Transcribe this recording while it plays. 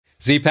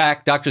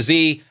Z-Pack, Dr.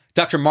 Z,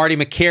 Dr. Marty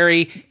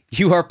Makary.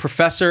 You are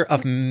professor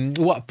of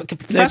what?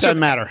 Professor, it doesn't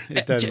matter.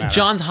 It doesn't matter.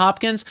 Johns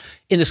Hopkins,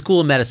 in the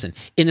School of Medicine,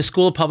 in the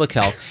School of Public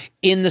Health,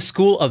 in the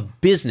School of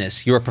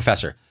Business. You're a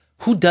professor.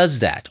 Who does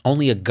that?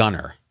 Only a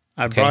gunner.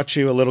 I brought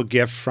you a little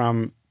gift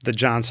from the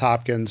Johns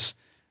Hopkins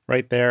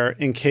right there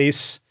in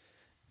case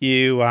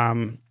you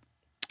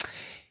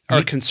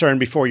are concerned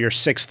before your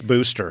 6th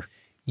booster.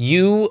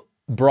 You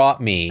brought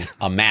me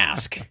a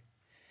mask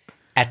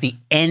at the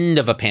end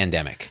of a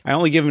pandemic. I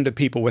only give them to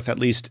people with at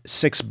least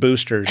 6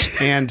 boosters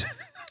and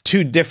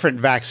 2 different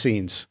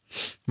vaccines.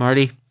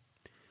 Marty,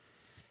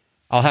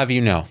 I'll have you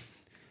know,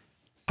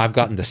 I've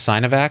gotten the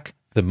Sinovac,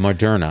 the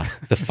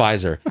Moderna, the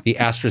Pfizer, the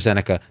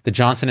AstraZeneca, the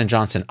Johnson &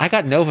 Johnson. I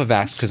got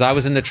Novavax because I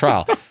was in the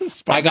trial.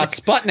 I got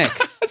Sputnik.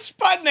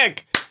 Sputnik.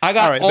 I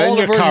got all then the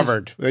you're versions.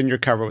 covered. Then you're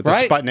covered with the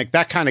Sputnik.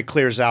 That kind of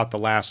clears out the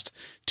last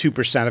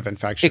 2% of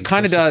infections. It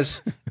kind of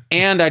does.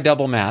 And I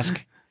double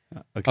mask.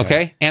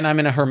 Okay. And I'm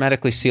in a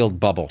hermetically sealed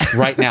bubble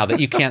right now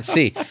that you can't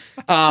see.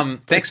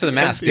 Thanks for the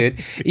mask,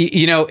 dude.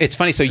 You know, it's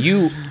funny. So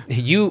you've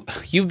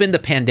been the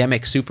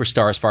pandemic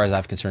superstar as far as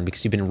I'm concerned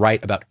because you've been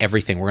right about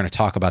everything. We're going to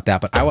talk about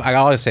that. But I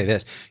always say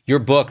this, your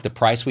book, The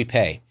Price We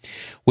Pay,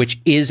 which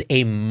is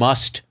a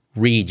must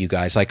read, you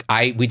guys. Like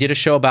we did a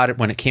show about it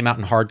when it came out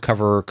in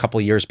hardcover a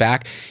couple of years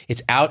back.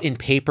 It's out in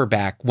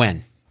paperback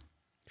when?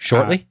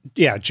 Shortly?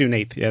 Yeah, June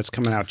 8th. Yeah, it's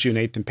coming out June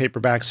 8th in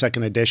paperback,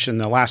 2nd edition.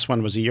 The last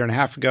one was a year and a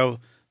half ago.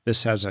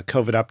 This has a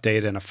COVID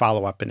update and a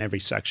follow-up in every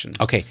section.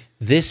 Okay,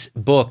 this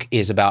book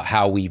is about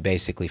how we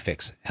basically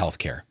fix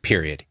healthcare,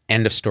 period.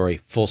 End of story,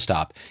 full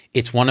stop.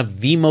 It's one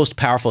of the most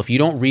powerful. If you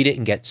don't read it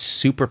and get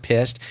super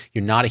pissed,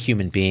 you're not a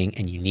human being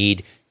and you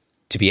need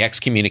to be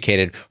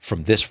excommunicated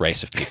from this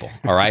race of people,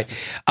 all right?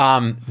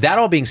 That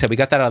all being said, we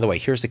got that out of the way.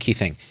 Here's the key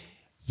thing.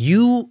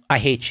 I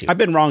hate you. I've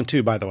been wrong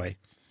too, by the way.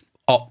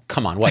 Oh,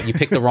 come on. What, you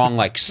picked the wrong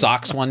like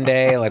socks one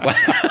day? Like what?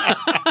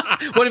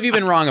 What have you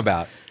been wrong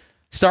about?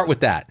 Start with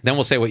that. Then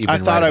we'll say what you've been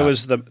right about. I thought I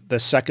was the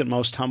second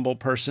most humble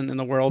person in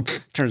the world.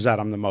 Turns out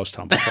I'm the most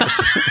humble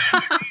person.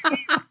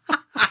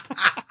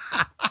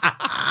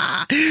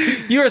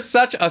 You are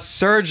such a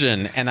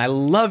surgeon, and I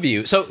love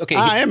you. So, okay.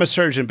 I am a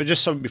surgeon, but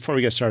just so before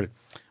we get started,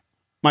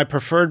 my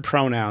preferred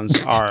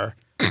pronouns are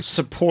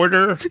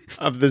supporter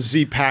of the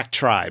Z-Pack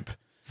tribe.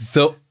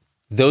 So,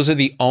 those are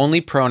the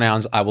only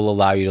pronouns I will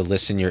allow you to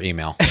list in your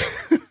email.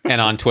 And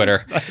on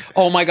Twitter.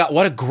 Oh my God,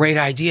 what a great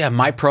idea.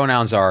 My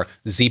pronouns are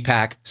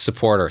Z-Pack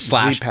supporter /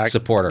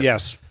 supporter.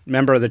 Yes,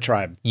 member of the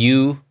tribe.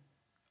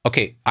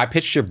 Okay, I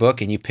pitched your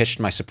book and you pitched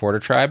my supporter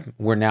tribe.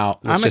 We're now,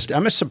 I'm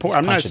a supporter.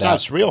 I'm not,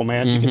 it's real,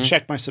 man. You can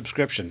check my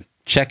subscription.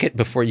 Check it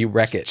before you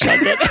wreck it.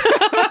 Check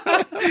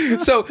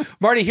it. So,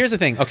 Marty, here's the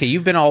thing. Okay,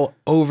 you've been all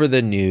over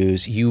the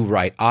news. You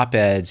write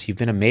op-eds. You've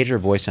been a major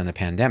voice on the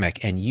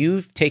pandemic, and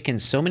you've taken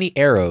so many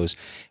arrows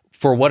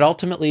for what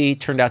ultimately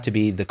turned out to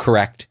be the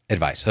correct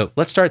advice. So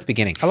let's start at the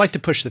beginning. I like to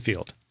push the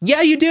field.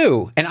 Yeah, you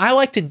do. And I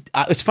like to,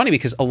 it's funny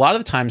because a lot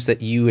of the times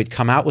that you would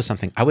come out with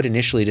something, I would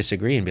initially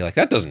disagree and be like,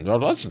 that's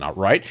not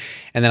right.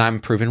 And then I'm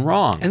proven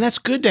wrong. And that's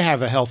good to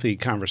have a healthy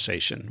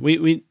conversation.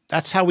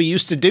 That's how we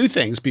used to do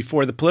things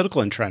before the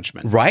political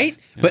entrenchment. Right?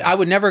 Yeah. But I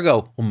would never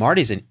go, well,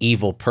 Marty's an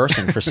evil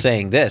person for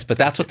saying this, but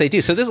that's what they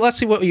do. So let's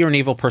see what you're an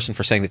evil person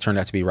for saying that turned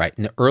out to be right.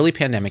 In the early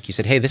pandemic, you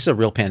said, hey, this is a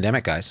real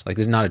pandemic, guys. Like,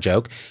 this is not a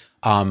joke.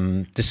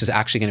 This is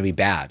actually going to be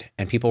bad.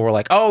 And people were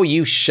like, oh,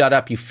 you shut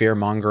up, you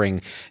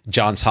fear-mongering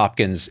Johns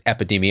Hopkins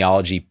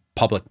epidemiology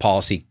public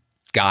policy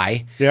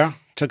guy. Yeah,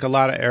 took a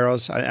lot of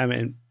arrows. I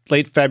mean,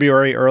 late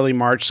February, early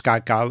March,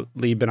 Scott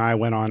Gottlieb and I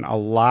went on a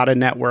lot of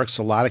networks,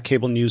 a lot of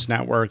cable news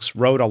networks,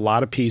 wrote a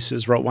lot of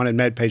pieces, wrote one in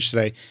MedPage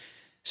today,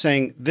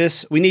 saying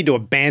we need to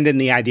abandon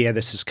the idea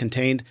this is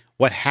contained.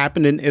 What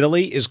happened in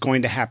Italy is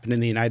going to happen in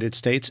the United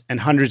States, and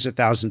hundreds of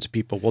thousands of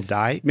people will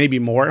die, maybe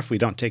more if we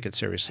don't take it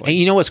seriously. And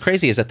you know what's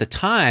crazy is at the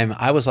time,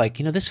 I was like,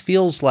 this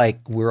feels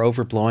like we're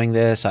overblowing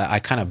this. I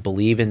kind of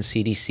believe in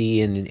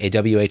CDC and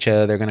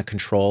WHO. They're going to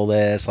control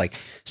this. Like,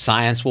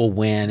 science will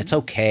win. It's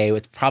okay.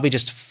 It's probably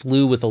just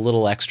flu with a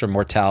little extra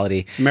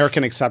mortality.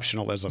 American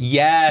exceptionalism.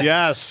 Yes.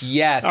 Yes.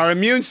 Yes. Our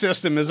immune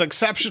system is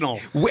exceptional.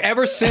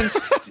 Ever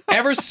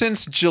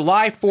since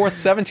July 4th,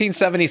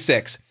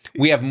 1776,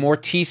 we have more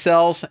T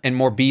cells and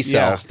more B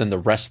cells than the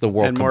rest of the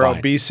world combined. And more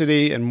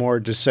obesity and more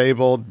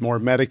disabled, more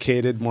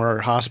medicated, more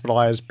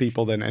hospitalized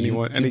people than any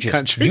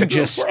country You in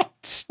just the world.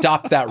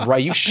 Stop that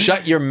right. You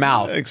shut your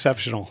mouth.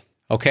 Exceptional.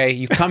 Okay?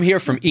 You come here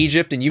from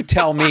Egypt and you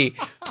tell me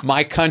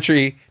my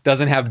country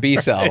doesn't have B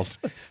cells.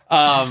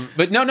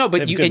 But no,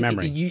 but you good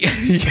memory.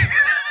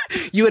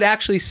 You had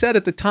actually said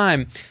at the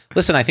time,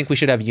 listen, I think we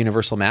should have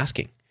universal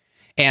masking.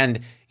 And,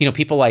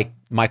 people like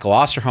Michael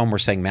Osterholm were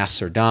saying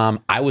masks are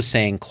dumb. I was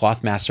saying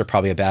cloth masks are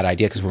probably a bad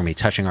idea because we're going to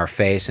be touching our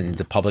face and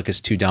the public is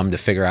too dumb to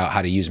figure out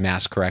how to use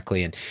masks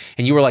correctly. And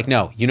you were like,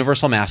 no,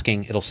 universal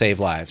masking, it'll save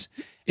lives.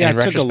 Yeah,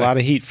 it took a lot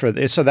of heat for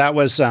this. So that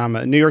was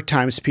a New York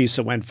Times piece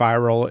that went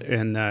viral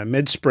in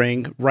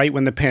mid-spring, right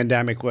when the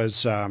pandemic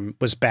was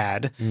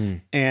bad.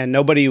 And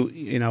nobody,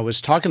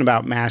 was talking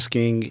about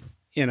masking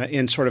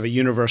in sort of a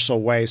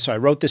universal way. So I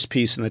wrote this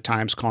piece in the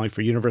Times calling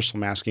for universal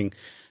masking.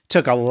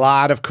 Took a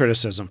lot of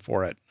criticism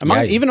for it,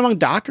 even among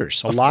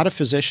doctors, a lot of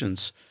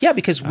physicians. Yeah,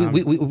 because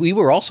we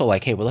were also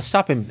like, hey, well, let's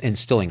stop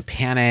instilling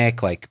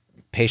panic. Like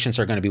patients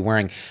are going to be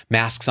wearing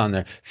masks on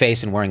their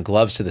face and wearing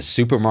gloves to the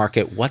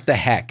supermarket. What the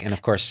heck? And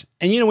of course,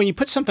 and when you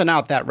put something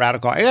out that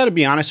radical, I got to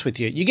be honest with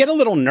you, you get a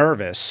little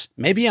nervous.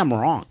 Maybe I'm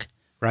wrong,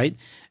 right?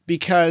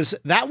 Because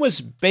that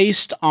was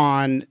based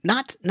on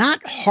not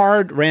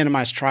hard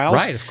randomized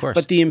trials, right? Of course,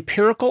 but the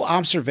empirical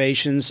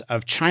observations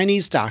of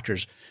Chinese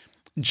doctors.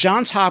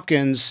 Johns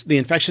Hopkins, the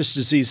infectious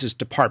diseases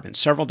department,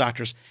 several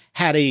doctors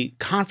had a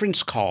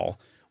conference call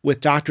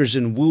with doctors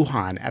in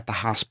Wuhan at the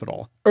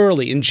hospital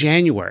early in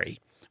January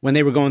when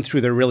they were going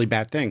through their really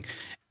bad thing.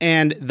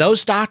 And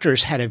those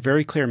doctors had a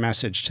very clear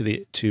message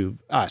to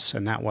us,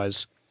 and that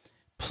was,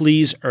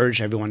 please urge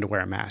everyone to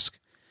wear a mask.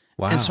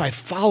 Wow. And so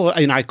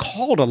I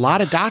called a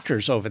lot of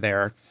doctors over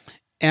there,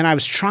 and I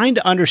was trying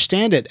to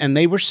understand it. And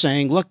they were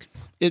saying, look,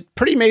 it's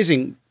pretty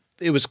amazing.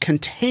 It was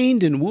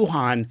contained in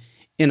Wuhan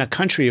in a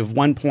country of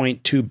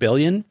 1.2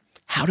 billion.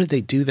 How did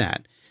they do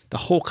that? The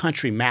whole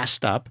country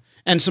masked up,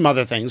 and some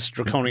other things,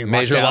 draconian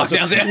major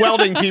lockdowns,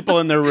 welding people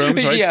in their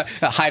rooms, right? Yeah,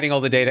 hiding all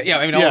the data. Yeah,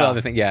 I mean, all the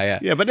other things. Yeah.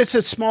 Yeah, but it's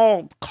a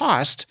small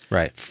cost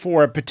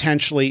for a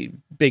potentially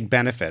big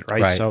benefit,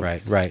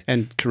 right? Right.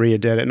 And Korea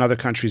did it, and other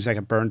countries that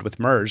got burned with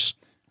MERS.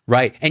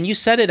 Right. And you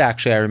said it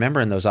actually, I remember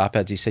in those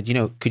op-eds, you said,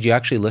 could you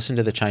actually listen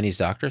to the Chinese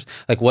doctors?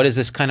 Like, what is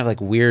this kind of like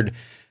weird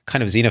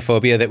kind of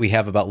xenophobia that we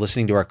have about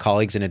listening to our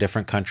colleagues in a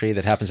different country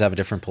that happens to have a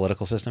different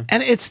political system?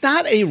 And it's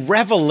not a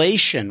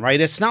revelation,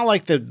 right? It's not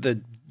like the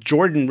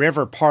Jordan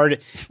River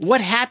part. What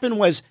happened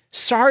was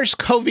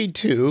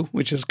SARS-CoV-2,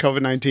 which is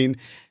COVID-19,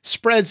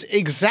 spreads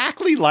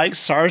exactly like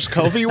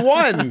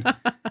SARS-CoV-1.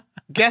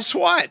 Guess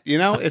what?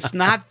 It's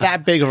not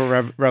that big of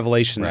a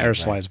revelation,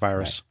 aerosolized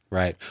virus.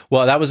 Right.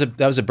 Well, that was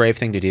a brave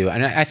thing to do.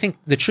 And I think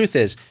the truth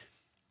is,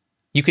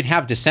 you can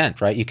have dissent,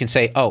 right? You can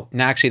say, oh,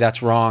 no, actually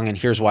that's wrong, and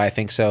here's why I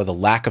think so, the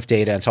lack of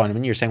data and so on. And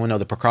when you're saying, well, no,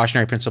 the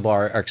precautionary principle,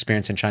 our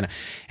experience in China.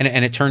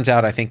 And it turns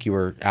out, I think you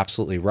were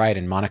absolutely right.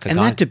 And Monica And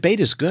that debate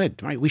is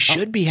good, right? We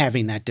should be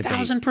having that debate.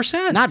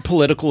 1000%. Not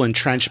political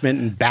entrenchment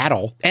and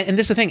battle. And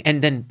this is the thing.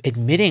 And then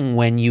admitting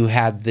when you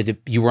had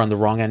you were on the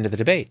wrong end of the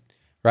debate.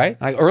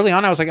 Right? Like early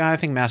on, I was like, I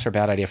think masks are a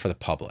bad idea for the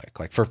public.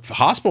 Like for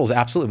hospitals,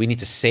 absolutely, we need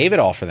to save it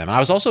all for them. And I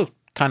was also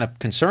kind of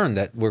concerned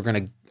that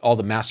all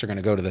the masks are going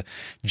to go to the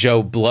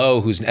Joe Blow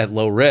who's at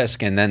low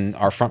risk, and then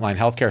our frontline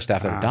healthcare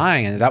staff that are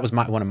dying. And that was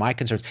one of my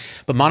concerns.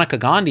 But Monica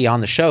Gandhi on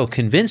the show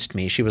convinced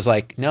me. She was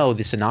like, no,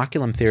 this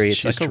inoculum theory,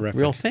 it's like a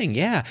real thing.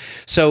 Yeah.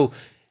 So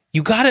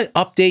you got to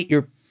update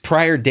your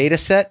prior data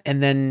set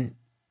and then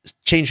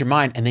change your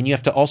mind. And then you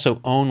have to also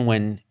own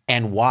when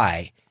and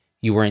why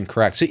you were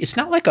incorrect. So it's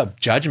not like a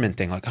judgment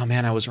thing, like, oh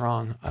man, I was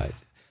wrong.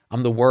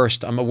 I'm the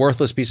worst. I'm a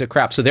worthless piece of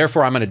crap. So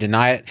therefore I'm going to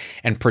deny it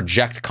and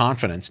project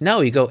confidence. No,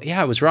 you go, yeah,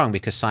 I was wrong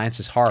because science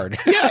is hard.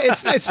 Yeah,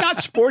 it's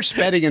not sports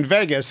betting in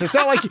Vegas. It's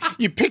not like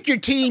you pick your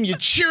team, you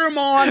cheer them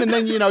on, and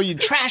then you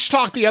trash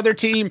talk the other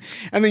team,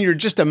 and then you're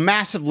just a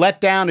massive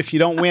letdown if you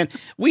don't win.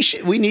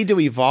 We need to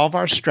evolve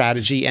our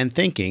strategy and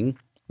thinking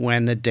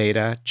when the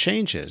data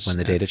changes. When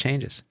the data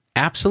changes.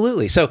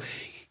 Absolutely. So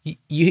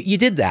you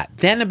did that.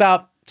 Then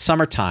about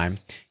summertime,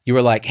 you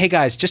were like, hey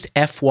guys, just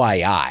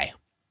FYI,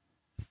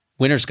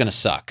 winter's going to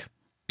suck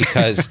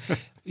because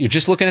you're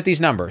just looking at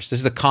these numbers. This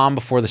is the calm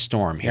before the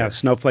storm here. Yeah,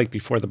 snowflake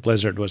before the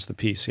blizzard was the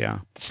piece, yeah.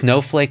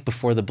 Snowflake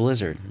before the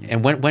blizzard.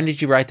 And when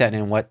did you write that,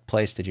 and in what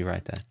place did you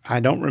write that? I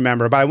don't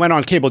remember, but I went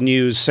on cable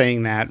news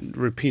saying that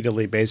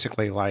repeatedly,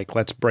 basically like,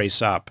 let's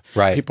brace up.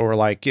 Right. People were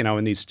like,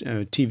 in these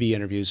TV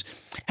interviews,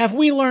 have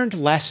we learned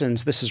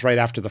lessons? This is right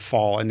after the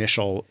fall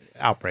initial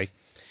outbreak.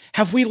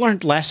 Have we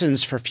learned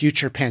lessons for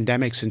future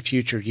pandemics in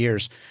future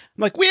years?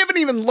 I'm like, we haven't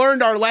even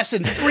learned our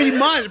lesson 3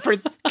 months.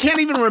 Can't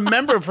even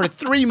remember for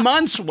 3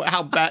 months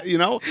how bad,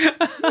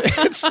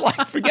 It's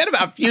like, forget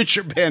about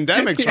future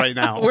pandemics right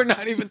now. We're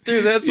not even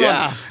through this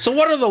one. So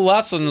what are the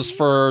lessons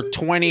for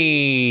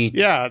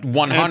 2100?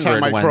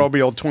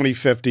 Antimicrobial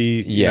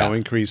 2050,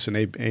 increase in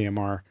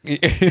AMR.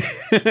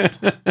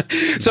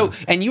 So,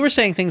 and you were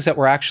saying things that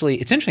were actually,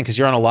 it's interesting because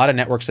you're on a lot of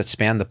networks that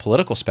span the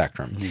political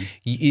spectrum.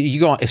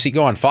 Mm-hmm. If you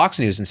go on Fox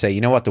News and say, you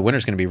know what, the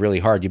winter's going to be really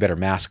hard, you better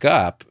mask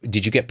up.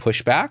 Did you get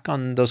pushback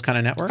on those kind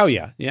of networks? Oh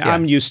yeah.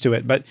 I'm used to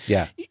it. But,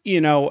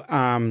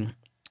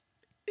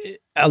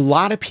 a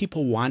lot of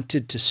people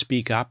wanted to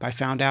speak up, I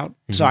found out.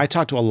 Mm-hmm. So I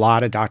talked to a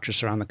lot of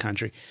doctors around the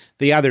country.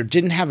 They either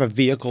didn't have a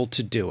vehicle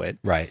to do it,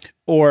 right,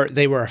 or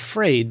they were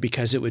afraid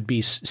because it would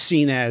be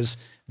seen as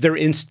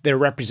they're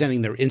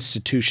representing their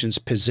institution's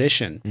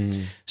position.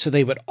 Mm. So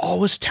they would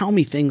always tell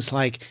me things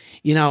like,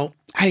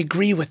 I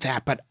agree with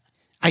that, but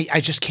I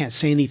just can't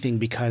say anything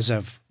because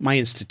of my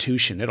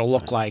institution. It'll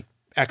look like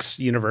X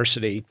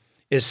university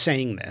is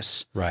saying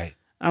this. Right.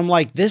 I'm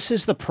like, this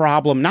is the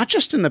problem, not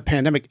just in the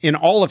pandemic, in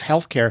all of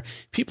healthcare.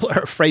 People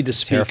are afraid to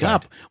speak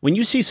up. When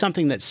you see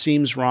something that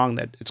seems wrong,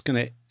 that it's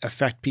going to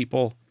affect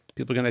people,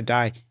 People are going to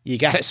die. You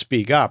got to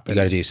speak up. You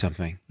got to do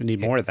something. We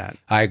need more of that.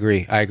 I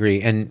agree.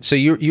 And so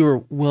you were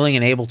willing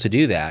and able to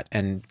do that.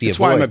 And that's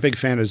why I'm a big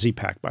fan of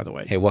Z-Pack, by the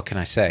way. Hey, what can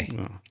I say?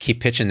 Oh. Keep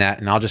pitching that,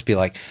 and I'll just be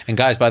like, and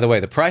guys, by the way,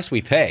 the price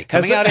we pay,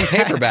 coming out in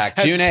paperback,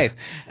 June 8th.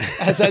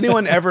 Has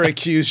anyone ever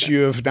accused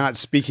you of not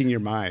speaking your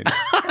mind?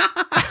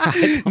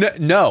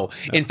 No.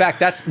 In fact,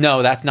 that's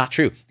not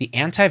true. The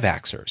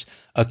anti-vaxxers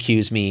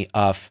accuse me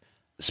of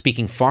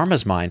speaking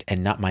pharma's mind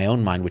and not my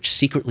own mind, which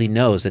secretly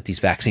knows that these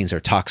vaccines are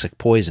toxic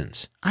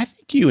poisons. I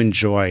think you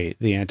enjoy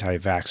the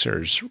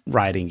anti-vaxxers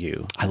riding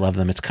you. I love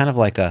them. It's kind of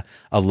like a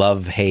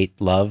love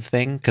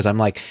thing, because I'm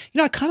like,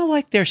 I kind of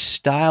like their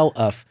style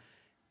of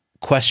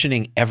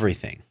questioning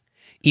everything.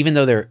 Even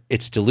though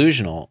it's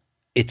delusional,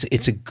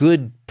 it's a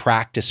good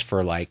practice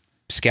for like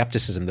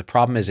skepticism. The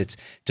problem is it's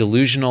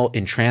delusional,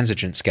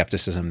 intransigent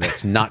skepticism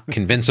that's not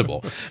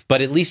convincible.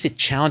 But at least it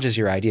challenges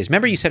your ideas.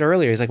 Remember, you said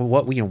earlier, it's like,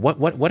 well,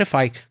 what if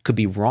I could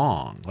be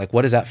wrong? Like,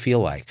 what does that feel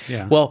like?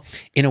 Yeah. Well,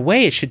 in a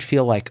way, it should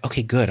feel like,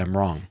 okay, good, I'm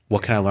wrong.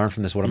 What can I learn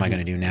from this? What am I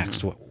going to do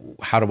next?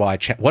 How do I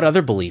what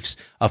other beliefs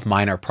of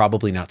mine are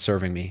probably not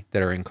serving me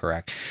that are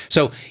incorrect?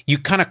 So you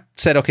kind of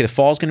said, okay, the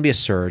fall is going to be a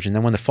surge. And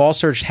then when the fall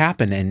surge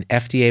happened and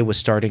FDA was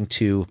starting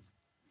to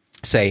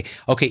say,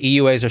 okay,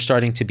 EUAs are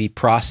starting to be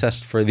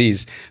processed for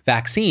these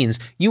vaccines,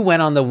 you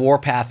went on the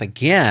warpath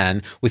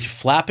again with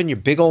flapping your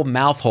big old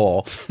mouth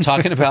hole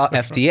talking about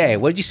FDA.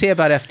 What did you say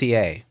about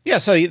FDA? Yeah,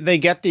 so they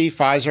get the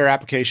Pfizer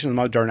application, the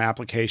Moderna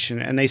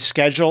application, and they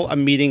schedule a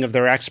meeting of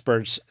their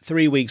experts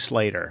 3 weeks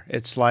later.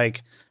 It's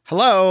like,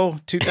 hello,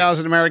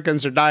 2,000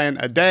 Americans are dying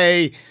a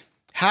day.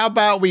 How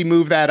about we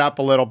move that up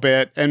a little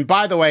bit? And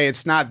by the way,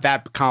 it's not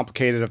that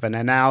complicated of an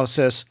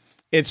analysis.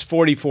 It's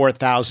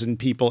 44,000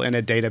 people in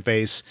a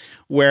database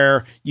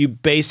where you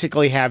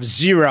basically have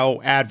 0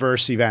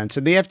 adverse events.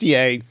 And the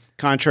FDA,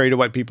 contrary to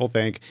what people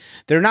think,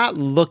 they're not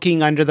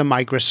looking under the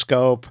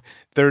microscope.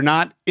 They're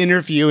not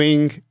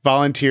interviewing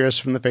volunteers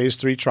from the phase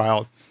 3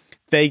 trial.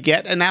 They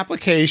get an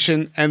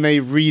application and they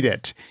read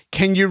it.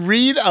 Can you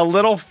read a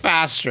little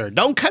faster?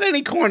 Don't cut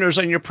any corners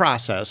on your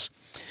process.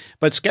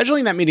 But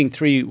scheduling that meeting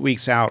 3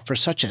 weeks out for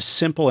such a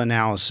simple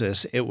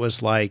analysis, it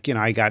was like,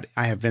 I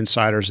have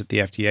insiders at the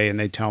FDA and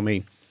they tell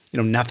me,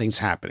 nothing's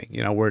happening.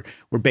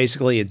 We're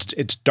basically,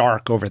 it's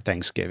dark over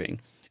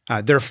Thanksgiving.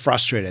 They're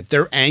frustrated.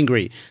 They're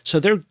angry. So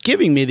they're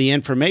giving me the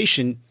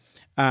information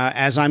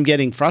as I'm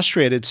getting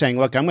frustrated, saying,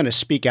 look, I'm going to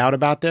speak out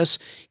about this.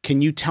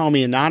 Can you tell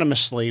me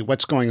anonymously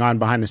what's going on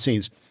behind the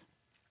scenes?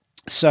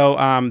 So there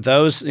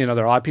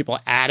are a lot of people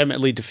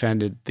adamantly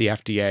defended the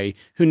FDA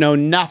who know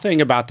nothing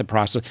about the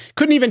process,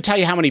 couldn't even tell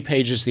you how many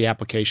pages the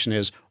application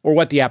is or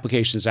what the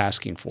application is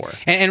asking for.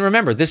 And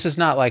remember, this is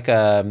not like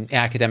an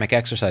academic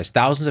exercise.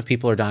 Thousands of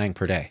people are dying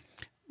per day.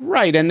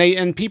 Right,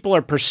 and people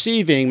are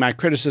perceiving my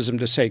criticism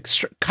to say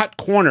cut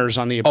corners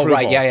on the approval. Oh,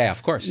 right, yeah,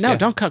 of course. No,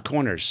 don't cut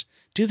corners.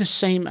 Do the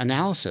same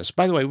analysis.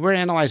 By the way, we're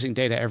analyzing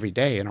data every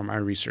day in my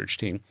research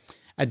team.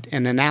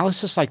 An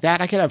analysis like that,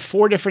 I could have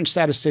 4 different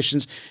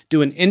statisticians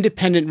do an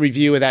independent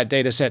review of that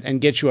data set and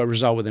get you a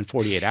result within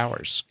 48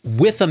 hours.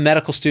 With a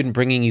medical student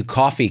bringing you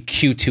coffee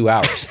Q2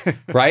 hours,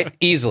 right?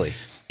 Easily.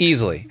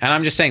 And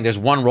I'm just saying there's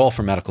one role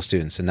for medical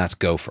students, and that's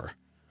go for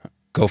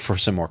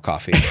some more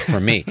coffee for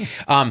me.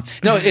 No,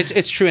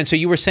 it's true. And so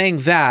you were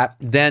saying that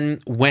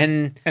then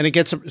when... And it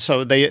gets...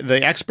 So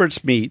the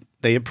experts meet,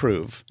 they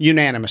approve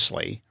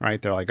unanimously,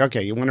 right? They're like,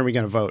 okay, when are we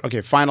going to vote?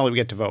 Okay, finally we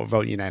get to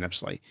vote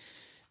unanimously.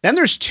 Then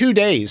there's 2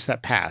 days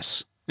that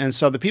pass. And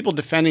so the people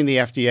defending the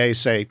FDA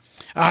say,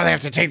 oh, they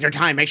have to take their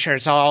time, make sure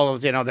it's all,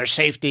 their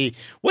safety.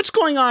 What's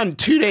going on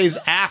 2 days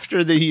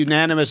after the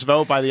unanimous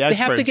vote by the experts?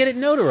 They have to get it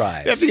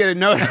notarized. They have to get it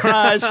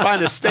notarized,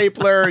 find a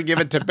stapler, give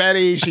it to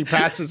Betty. She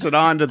passes it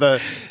on to the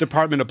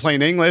Department of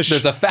Plain English.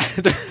 There's a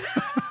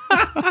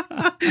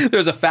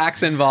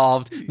fax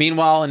involved.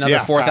 Meanwhile,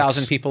 another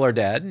 4,000 people are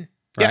dead.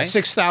 Right? Yeah,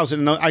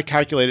 6,000. I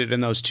calculated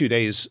in those 2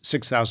 days,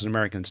 6,000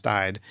 Americans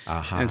died.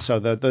 And so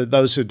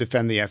those who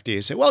defend the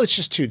FDA say, well, it's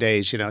just 2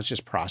 days. It's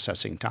just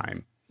processing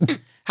time.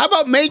 How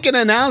about make an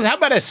announcement? How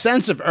about a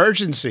sense of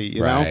urgency?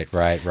 You know?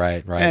 Right.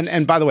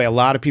 And by the way, a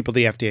lot of people at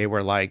the FDA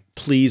were like,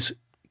 please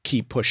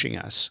keep pushing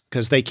us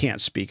because they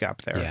can't speak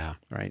up there. Yeah.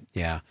 Right.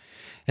 Yeah.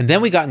 And then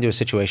we got into a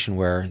situation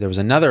where there was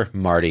another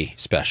Marty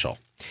special.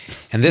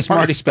 And this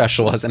Marty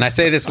special was, and I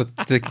say this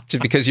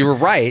because you were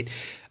right.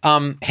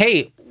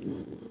 Hey,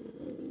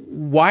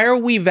 why are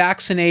we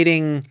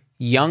vaccinating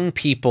young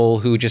people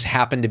who just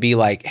happen to be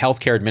like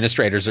healthcare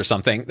administrators or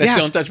something that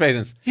don't touch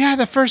patients? Yeah,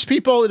 the first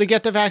people to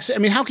get the vaccine. I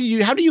mean, how do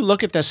you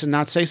look at this and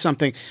not say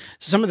something?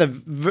 Some of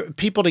the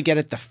people to get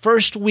it the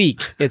first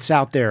week it's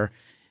out there,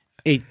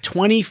 a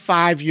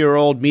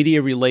 25-year-old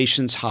media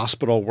relations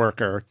hospital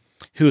worker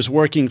who's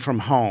working from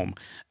home,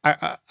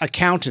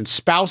 accountants,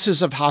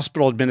 spouses of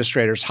hospital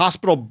administrators,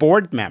 hospital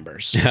board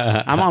members.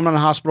 I'm on a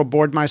hospital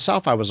board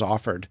myself. I was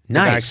offered the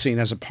vaccine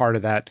as a part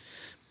of that.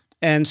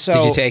 And so,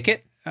 did you take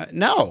it?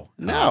 No.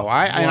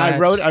 I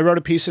wrote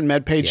a piece in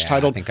MedPage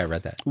titled, I think I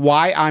read that.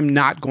 Why I'm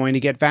Not Going to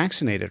Get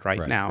Vaccinated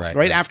right now.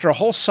 Right after a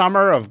whole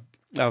summer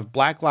of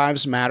Black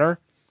Lives Matter,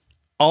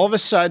 all of a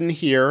sudden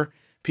here,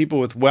 people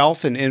with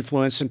wealth and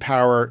influence and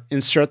power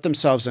insert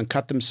themselves and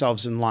cut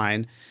themselves in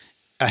line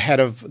ahead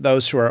of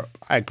those who are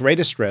at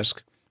greatest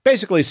risk,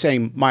 basically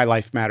saying my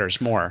life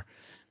matters more.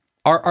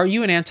 Are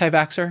you an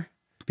anti-vaxxer?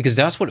 Because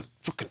that's what it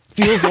fucking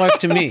feels like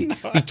to me. No.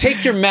 You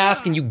take your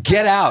mask and you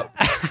get out.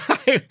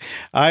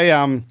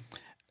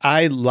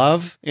 I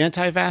love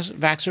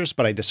anti-vaxxers,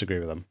 but I disagree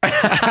with them.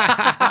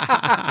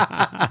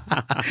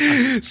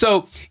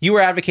 So you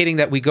were advocating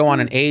that we go on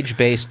an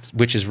age-based,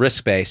 which is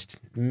risk-based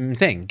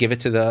thing. Give it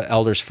to the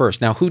elders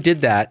first. Now, who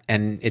did that,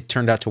 and it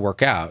turned out to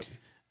work out?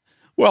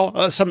 Well,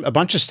 a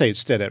bunch of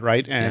states did it,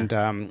 right? And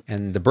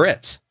the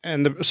Brits.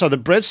 So the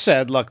Brits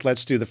said, look,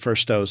 let's do the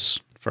first dose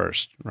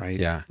first, right?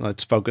 Yeah.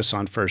 Let's focus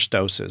on first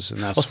doses.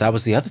 And that's so that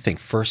was the other thing.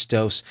 First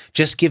dose.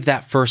 Just give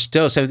that first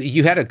dose. So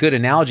you had a good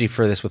analogy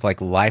for this with like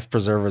life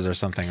preservers or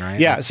something, right?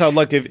 Yeah. So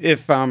look,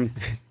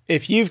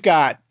 if you've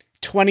got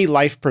 20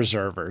 life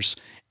preservers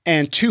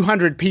and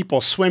 200 people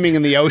swimming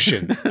in the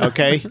ocean,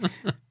 okay,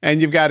 and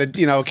you've got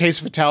a case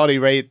fatality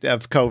rate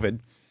of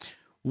COVID,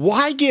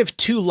 why give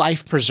 2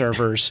 life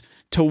preservers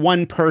to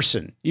one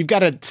person? You've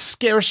got a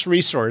scarce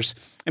resource.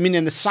 I mean,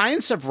 in the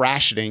science of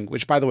rationing,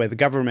 which, by the way, the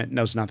government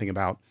knows nothing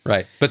about.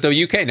 Right. But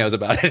the UK knows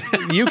about it.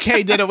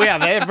 UK did it well.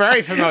 They're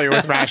very familiar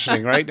with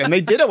rationing, right? And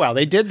they did it well.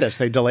 They did this.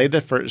 They delayed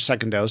the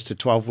second dose to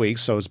 12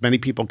 weeks so as many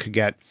people could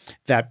get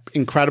that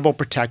incredible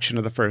protection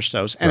of the first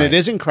dose. And it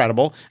is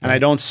incredible. And I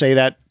don't say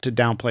that to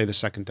downplay the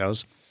second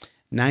dose.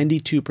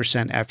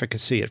 92%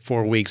 efficacy at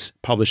 4 weeks,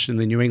 published in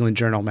the New England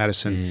Journal of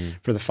Medicine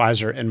for the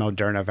Pfizer and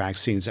Moderna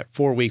vaccines at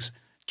 4 weeks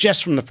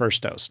just from the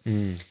first dose.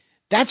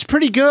 That's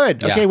pretty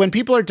good. Okay, when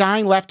people are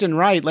dying left and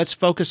right, let's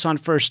focus on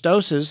first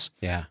doses.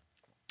 Yeah.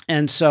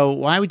 And so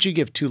why would you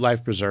give 2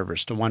 life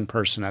preservers to one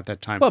person at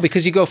that time? Well,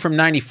 because you go from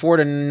 94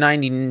 to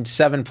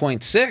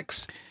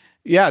 97.6.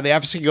 Yeah, the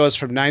efficacy goes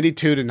from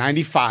 92 to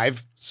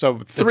 95. So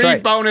 3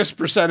 bonus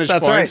percentage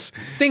points. That's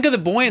right. Think of the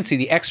buoyancy,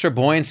 the extra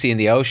buoyancy in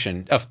the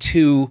ocean of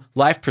 2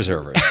 life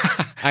preservers.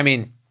 I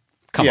mean,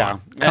 come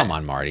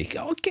on, Marty.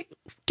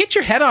 Get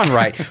your head on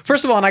right.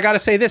 First of all, and I got to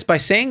say this, by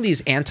saying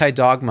these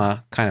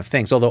anti-dogma kind of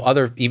things,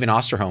 although even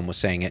Osterholm was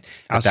saying it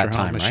at that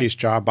time, right? Ashish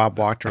Jha, Bob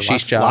Wachter,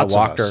 Ashish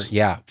Jha,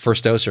 yeah,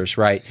 first dosers,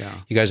 right? Yeah.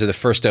 You guys are the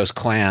first dose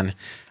clan.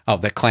 Oh,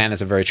 the clan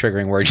is a very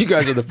triggering word. You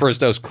guys are the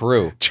first dose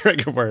crew.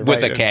 Trigger word.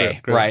 With a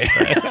K, right?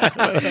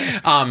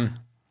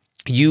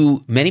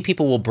 Many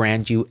people will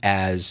brand you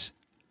as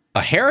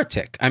a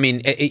heretic. I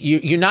mean,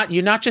 you're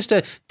not just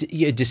a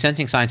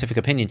dissenting scientific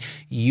opinion.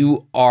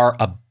 You are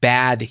a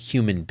bad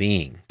human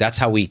being. That's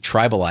how we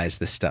tribalize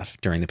this stuff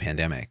during the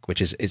pandemic, which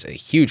is a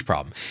huge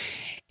problem.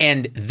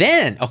 And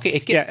then,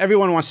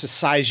 everyone wants to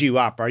size you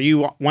up. Are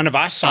you one of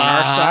us on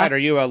our side? Are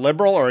you a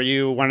liberal, or are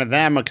you one of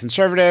them, a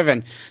conservative?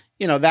 And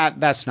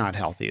that's not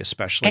healthy,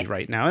 especially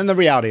right now. And the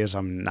reality is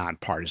I'm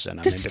not partisan.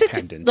 I'm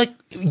independent. Like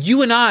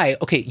you and I,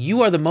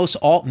 you are the most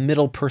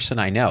alt-middle person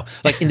I know.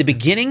 Like in the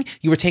beginning,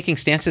 you were taking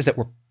stances that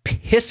were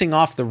pissing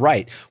off the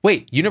right.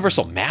 Wait,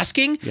 universal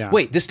masking? Yeah.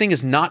 Wait, this thing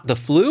is not the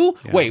flu?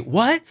 Yeah. Wait,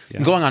 what?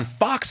 Yeah. Going on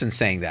Fox and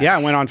saying that. Yeah, I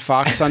went on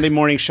Fox Sunday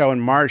morning show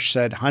in March,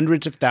 said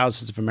hundreds of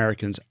thousands of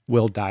Americans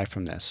will die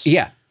from this.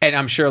 Yeah. And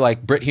I'm sure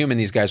like Britt Hume and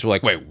these guys were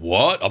like, wait,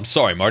 what? I'm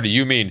sorry, Marty,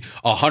 you mean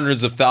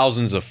hundreds of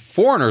thousands of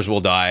foreigners will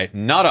die,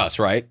 not us,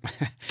 right?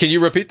 Can you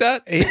repeat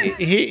that?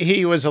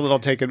 he was a little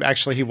taken,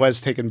 actually he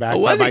was taken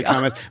back by my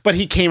comments, but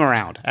he came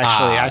around,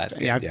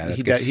 actually.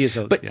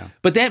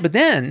 But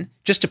then,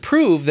 just to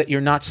prove that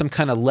you're not some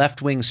kind of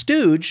left-wing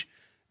stooge,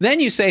 then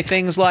you say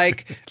things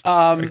like,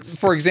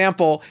 for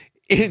example,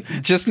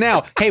 just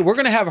now, hey, we're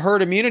going to have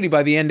herd immunity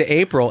by the end of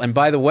April. And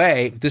by the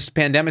way, this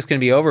pandemic's going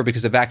to be over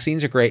because the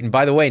vaccines are great. And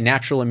by the way,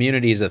 natural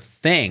immunity is a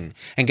thing.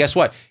 And guess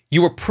what?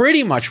 You were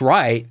pretty much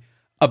right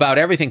about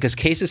everything because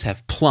cases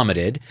have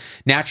plummeted.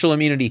 Natural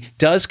immunity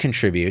does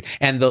contribute.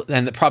 And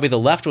probably the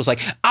left was like,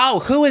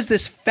 oh, who is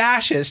this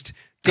fascist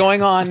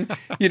going on,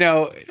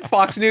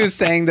 Fox News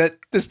saying that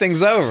this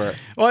thing's over?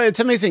 Well, it's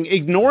amazing.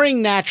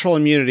 Ignoring natural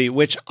immunity,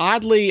 which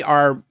oddly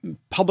our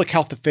public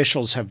health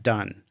officials have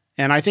done.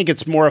 And I think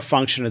it's more a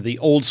function of the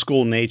old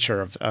school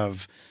nature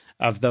of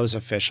those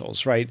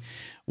officials, right?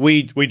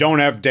 We don't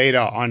have data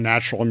on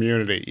natural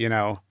immunity,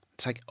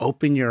 It's like,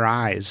 open your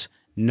eyes.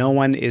 No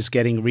one is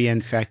getting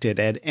reinfected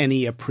at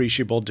any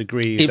appreciable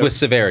degree. With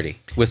severity.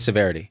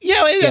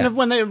 Yeah, and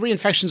when the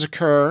reinfections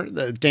occur,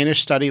 the Danish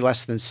study,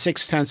 less than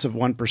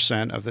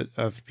 0.6%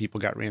 of people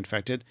got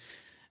reinfected.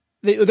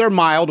 They're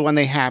mild when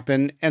they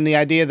happen, and the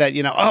idea that,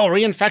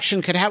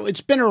 reinfection could happen,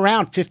 it's been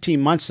around 15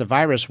 months, the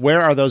virus.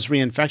 Where are those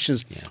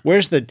reinfections? Yeah.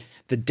 Where's the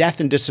death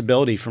and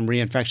disability from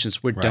reinfections?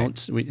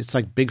 It's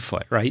like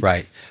Bigfoot, right?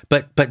 Right.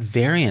 But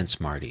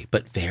variants, Marty,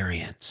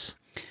 variants.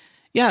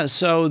 Yeah,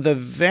 so the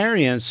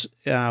variants,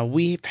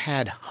 we've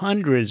had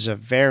hundreds of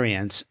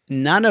variants.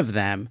 None of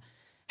them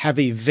have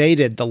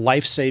evaded the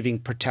life-saving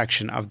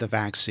protection of the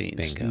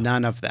vaccines. Bingo.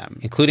 None of them.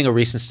 Including a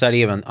recent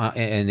study of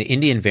the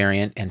Indian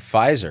variant and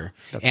Pfizer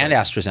and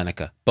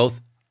AstraZeneca,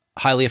 both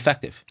highly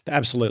effective.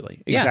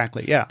 Absolutely.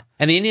 Exactly. Yeah.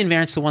 And the Indian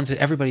variant's the ones that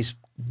everybody's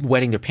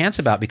wetting their pants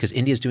about because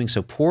India's doing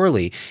so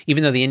poorly,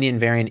 even though the Indian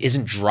variant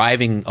isn't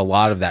driving a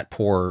lot of that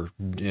poor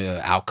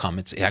outcome.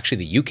 It's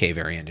actually the UK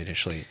variant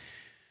initially.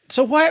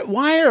 So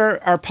why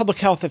are our public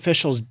health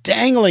officials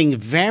dangling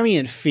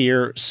variant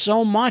fear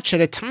so much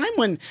at a time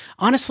when,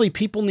 honestly,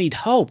 people need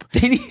hope?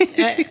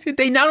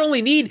 They not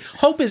only need,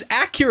 hope is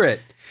accurate.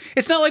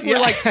 It's not like we're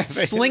like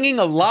slinging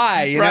a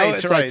lie, you know?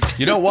 It's like,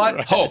 you know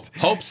what?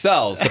 Hope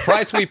sells. The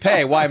price we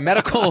pay. Why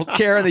medical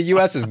care in the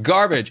U.S. is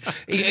garbage.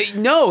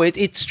 No,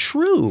 it's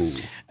true.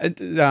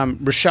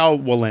 Rochelle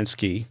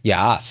Walensky.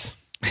 Yes.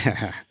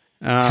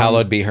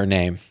 Hallowed be her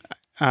name.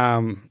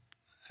 I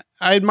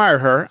admire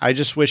her. I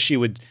just wish she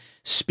would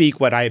speak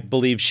what I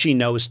believe she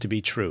knows to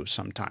be true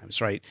sometimes,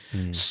 right?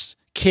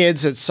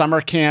 Kids at summer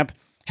camp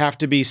have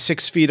to be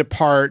 6 feet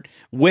apart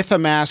with a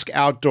mask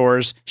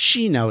outdoors.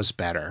 She knows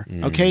better,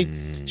 okay?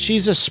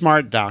 She's a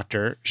smart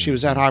doctor. She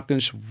was at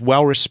Hopkins,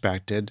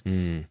 well-respected,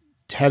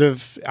 head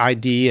of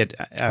ID at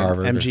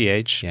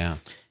MGH. Yeah.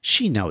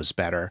 She knows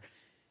better.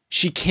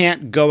 She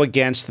can't go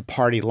against the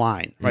party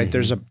line, right?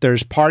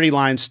 There's party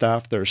line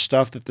stuff. There's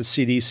stuff that the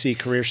CDC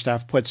career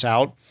staff puts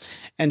out,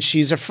 and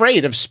she's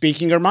afraid of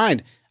speaking her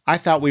mind. I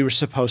thought we were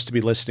supposed to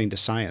be listening to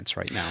science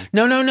right now.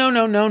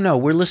 No.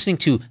 We're listening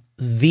to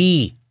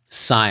the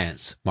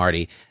science,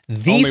 Marty.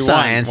 The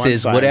science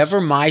is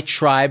whatever my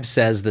tribe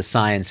says the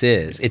science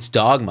is. It's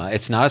dogma.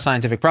 It's not a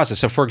scientific process.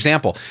 So, for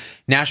example,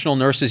 National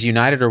Nurses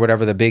United or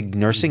whatever, the big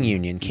nursing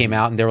union came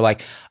out and they were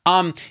like,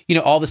 you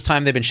know, all this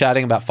time they've been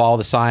shouting about follow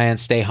the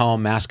science, stay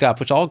home, mask up,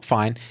 which all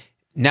fine.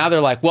 Now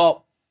they're like,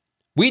 well,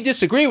 we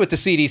disagree with the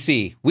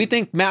CDC. We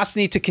think masks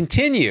need to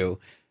continue.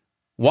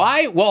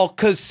 Why? Well,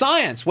 because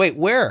science. Wait,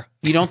 where?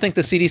 You don't think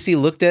the CDC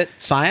looked at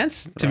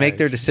science to make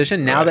their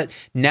decision? Now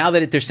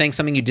that they're saying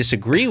something you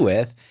disagree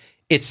with,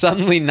 it's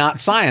suddenly not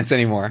science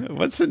anymore.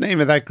 What's the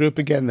name of that group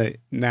again? The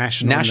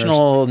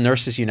National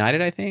Nurses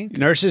United, I think.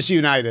 Nurses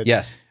United.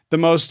 Yes. The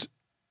most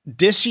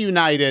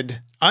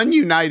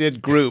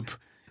ununited group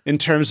in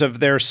terms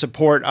of their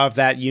support of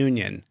that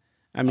union.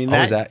 I mean,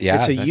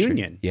 it's a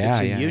union. Yeah, it's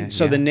a union.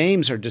 So the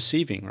names are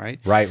deceiving,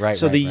 right? Right.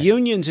 So the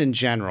unions in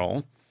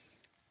general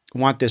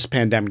want this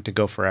pandemic to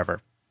go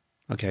forever.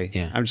 Okay.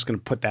 Yeah. I'm just going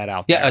to put that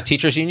out there. Yeah.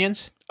 Teachers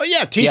unions. Oh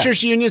yeah.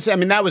 Teachers unions. I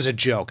mean, that was a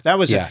joke. That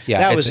was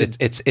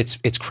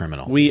it's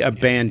criminal. We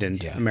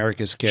abandoned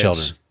America's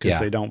kids because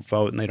they don't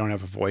vote and they don't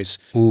have a voice.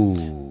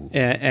 Ooh.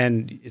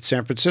 And it's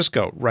San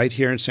Francisco, right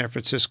here in San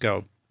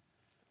Francisco.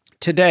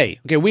 Today,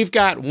 okay, we've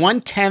got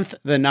 1/10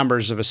 the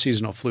numbers of a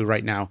seasonal flu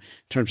right now in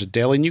terms of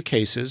daily new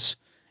cases,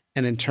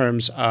 and in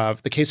terms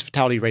of the case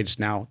fatality rate is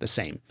now the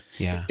same.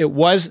 Yeah. It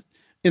was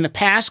in the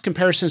past,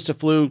 comparisons to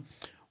flu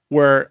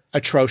were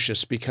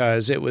atrocious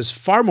because it was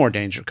far more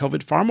dangerous,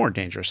 COVID far more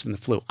dangerous than the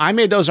flu. I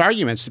made those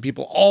arguments to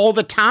people all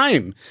the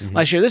time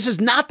last year. This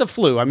is not the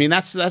flu. I mean,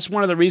 that's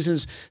one of the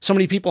reasons so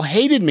many people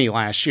hated me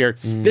last year.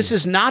 This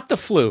is not the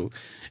flu.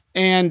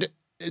 And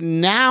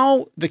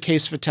now the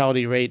case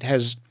fatality rate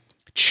has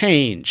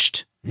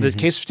changed. The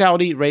case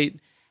fatality rate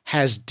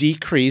has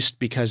decreased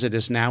because it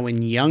is now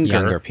in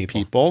younger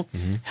people,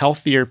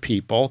 healthier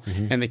people,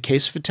 and the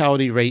case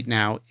fatality rate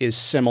now is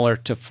similar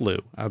to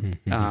flu.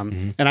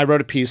 And I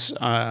wrote a piece in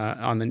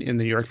the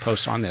New York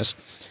Post on this.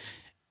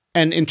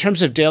 And in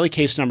terms of daily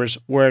case numbers,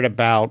 we're at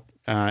about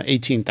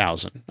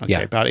 18,000.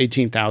 Okay, about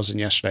 18,000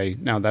 yesterday.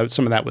 Now,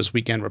 some of that was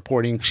weekend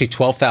reporting. Actually,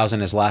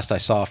 12,000 is last I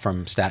saw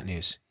from Stat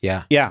News.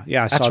 Yeah. I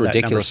That's saw that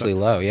ridiculously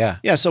low. Yeah.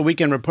 Yeah, so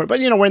weekend report. But,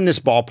 you know, we're in this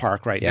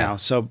ballpark right now.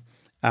 So,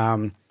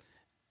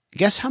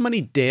 guess how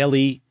many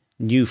daily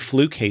new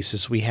flu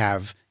cases we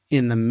have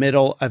in the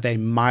middle of a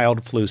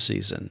mild flu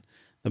season?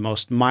 The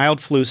most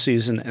mild flu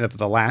season of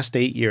the last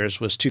 8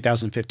 years was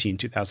 2015,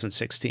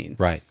 2016.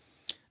 Right.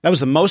 That was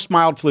the most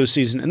mild flu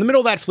season. In the middle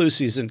of that flu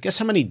season, guess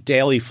how many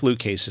daily flu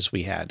cases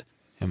we had?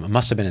 It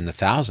must have been in the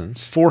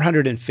thousands.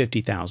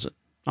 450,000,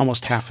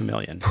 almost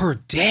 500,000. Per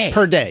day?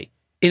 Per day.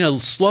 In a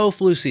slow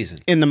flu season?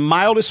 In the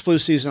mildest flu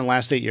season in the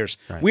last 8 years.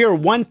 Right. We are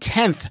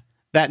 1/10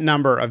 that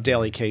number of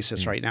daily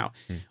cases right now.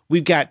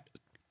 We've got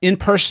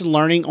in-person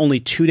learning only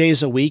 2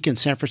 days a week in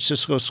San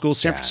Francisco schools.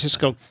 San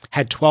Francisco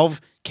had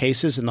 12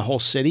 cases in the whole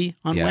city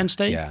on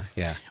Wednesday.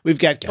 Yeah. We've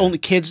got only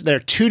kids there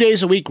 2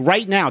 days a week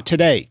right now,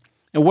 today.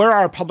 And where are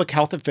our public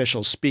health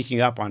officials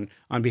speaking up on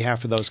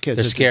behalf of those kids?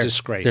 It's a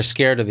disgrace. They're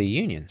scared of the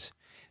unions.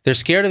 They're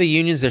scared of the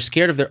unions. They're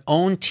scared of their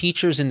own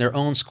teachers in their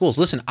own schools.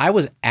 Listen, I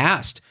was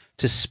asked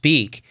to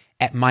speak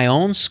at my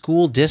own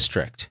school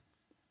district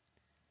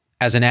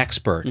as an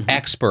expert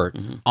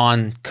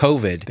on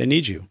COVID. They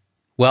need you.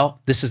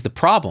 Well, this is the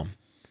problem.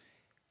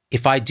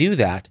 If I do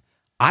that,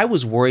 I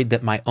was worried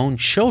that my own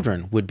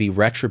children would be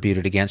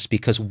retributed against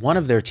because one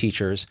of their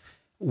teachers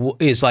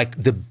is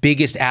like the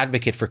biggest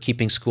advocate for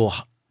keeping school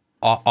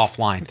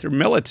offline. They're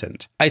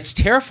militant. It's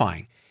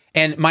terrifying.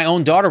 And my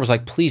own daughter was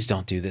like, please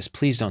don't do this.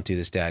 Please don't do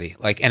this, Daddy.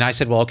 Like, and I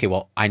said, well, okay,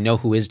 well, I know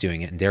who is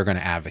doing it and they're going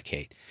to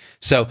advocate.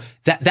 So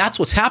that's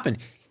what's happened.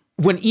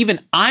 When even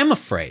I'm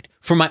afraid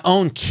for my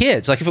own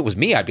kids, like if it was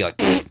me, I'd be like,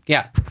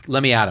 Yeah,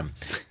 let me at him.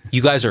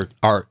 You guys are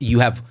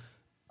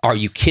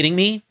you kidding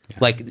me? Yeah.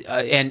 Like,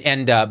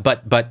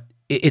 but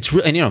it's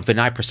really, and you know,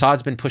 Vinay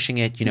Prasad's been pushing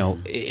it. You know,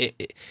 a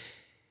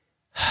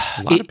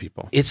lot of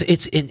people.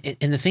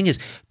 And the thing is,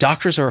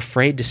 doctors are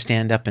afraid to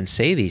stand up and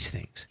say these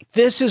things.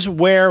 This is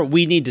where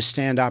we need to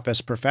stand up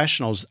as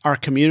professionals. Our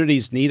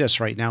communities need us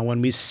right now.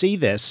 When we see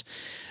this,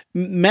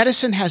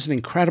 medicine has an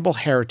incredible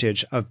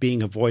heritage of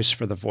being a voice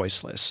for the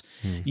voiceless.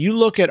 You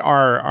look at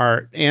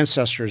our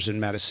ancestors in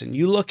medicine.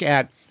 You look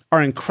at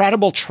our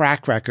incredible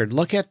track record.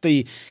 Look at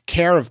the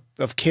care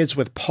of kids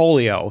with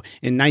polio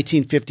in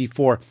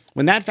 1954.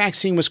 When that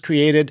vaccine was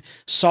created,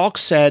 Salk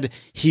said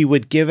he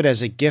would give it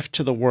as a gift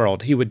to the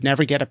world. He would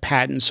never get a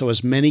patent so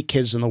as many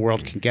kids in the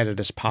world can get it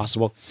as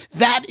possible.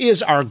 That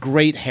is our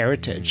great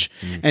heritage.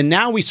 And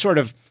now we sort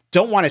of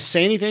don't want to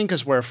say anything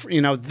because we're,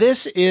 you know,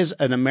 this is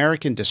an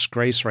American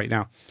disgrace right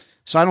now.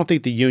 So I don't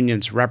think the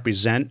unions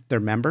represent their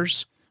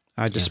members,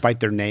 despite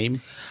their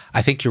name.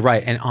 I think you're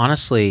right. And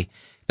honestly,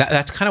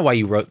 that's kind of why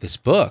you wrote this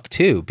book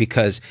too,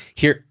 because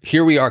here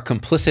we are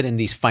complicit in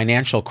these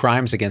financial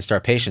crimes against our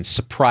patients: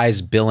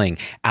 surprise billing,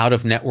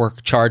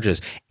 out-of-network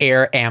charges,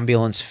 air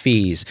ambulance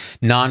fees,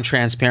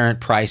 non-transparent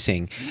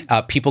pricing,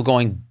 people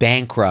going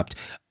bankrupt,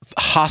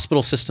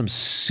 hospital systems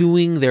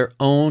suing their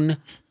own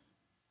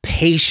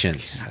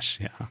patients. Gosh,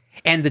 yeah.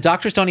 And the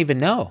doctors don't even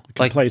know.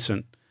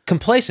 Complacent.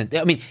 Complacent.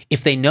 I mean,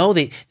 if they know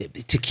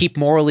to keep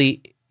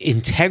morally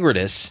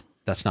integritous,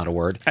 that's not a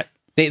word.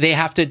 They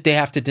have to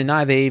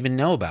deny they even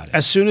know about it.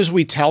 As soon as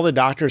we tell the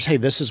doctors, hey,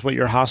 this is what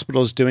your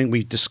hospital is doing,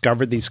 we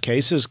discovered these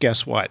cases,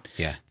 guess what?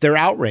 Yeah. They're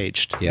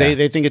outraged. Yeah.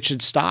 They think it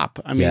should stop.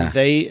 I mean,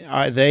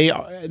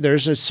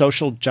 there's a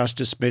social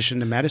justice mission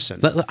to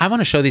medicine. I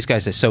want to show these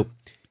guys this. So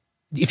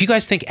if you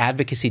guys think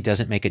advocacy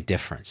doesn't make a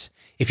difference,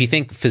 if you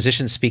think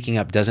physicians speaking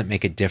up doesn't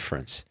make a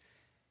difference,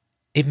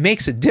 it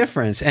makes a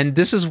difference. And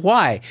this is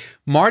why.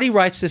 Marty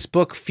writes this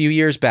book a few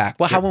years back.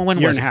 Well, when was it?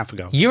 Year and a half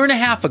ago. Year and a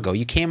half ago.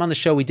 You came on the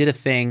show. We did a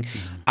thing.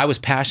 I was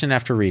passionate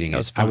after reading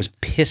it. I was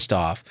pissed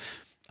off.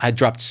 I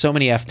dropped so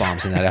many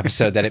F-bombs in that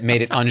episode that it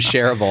made it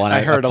unshareable. And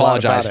I heard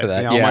apologize for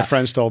that. Yeah, all my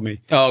friends told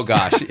me. Oh,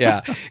 gosh.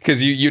 Yeah.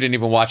 Because you didn't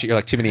even watch it. You're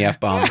like, too many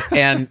F-bombs.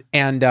 And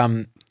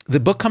the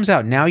book comes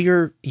out. Now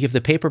you have the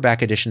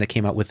paperback edition that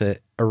came out with a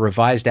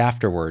revised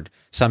afterword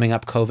summing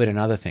up COVID and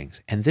other things.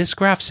 And this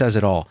graph says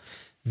it all.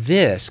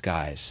 This,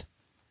 guys,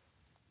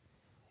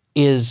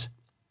 is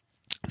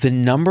the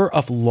number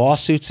of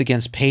lawsuits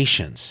against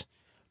patients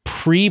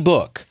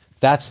pre-book.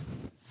 That's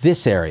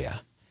this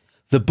area.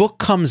 The book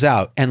comes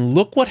out, and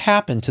look what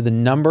happened to the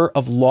number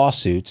of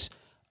lawsuits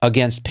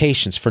against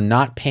patients for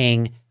not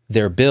paying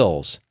their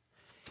bills.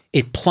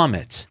 It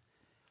plummets.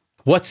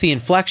 What's the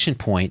inflection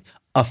point?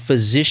 A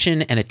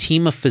physician and a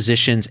team of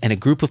physicians and a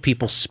group of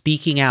people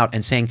speaking out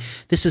and saying,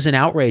 this is an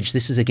outrage.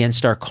 This is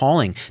against our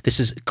calling. This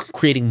is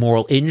creating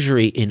moral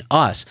injury in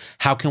us.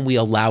 How can we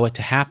allow it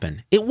to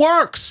happen? It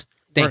works.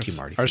 Thank you,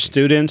 Marty. Our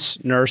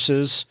students,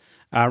 nurses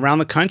around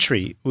the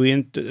country,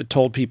 we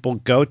told people,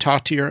 go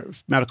talk to your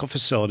medical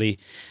facility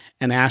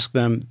and ask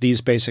them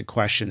these basic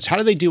questions. How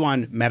do they do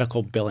on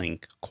medical billing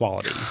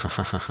quality?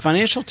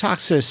 Financial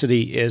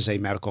toxicity is a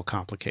medical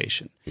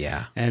complication.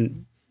 Yeah.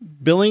 And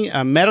billing,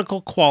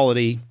 medical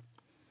quality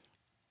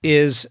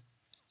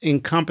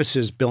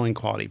encompasses billing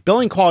quality.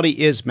 Billing quality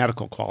is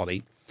medical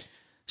quality.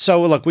 So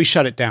look, we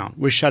shut it down.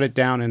 We shut it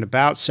down in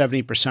about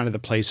 70% of the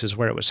places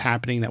where it was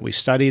happening that we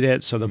studied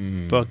it. So the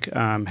book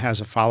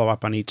has a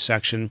follow-up on each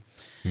section.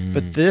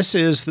 But this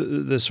is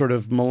the sort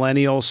of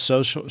millennial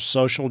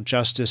social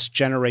justice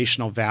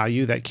generational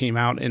value that came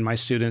out in my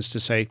students to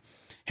say,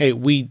 hey,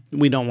 we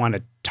don't want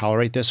to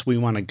tolerate this. We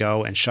want to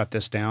go and shut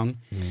this down.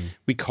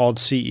 We called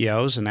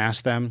CEOs and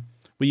asked them,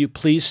 will you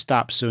please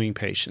stop suing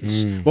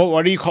patients? Well,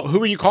 what are you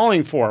who are you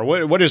calling for?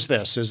 What is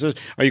this?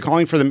 Are you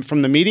calling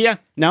from the media?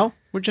 No,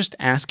 we're just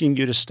asking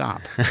you to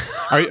stop.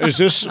 Is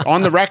this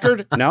on the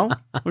record? No,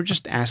 we're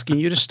just asking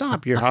you to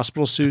stop. Your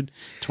hospital sued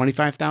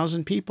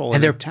 25,000 people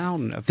in their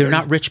town. They're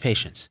not rich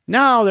patients.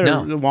 No, they're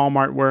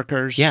Walmart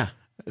workers. Yeah.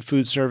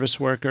 Food service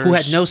workers. Who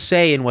had no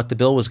say in what the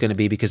bill was going to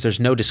be because there's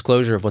no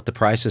disclosure of what the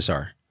prices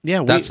are.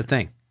 Yeah, that's the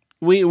thing.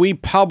 We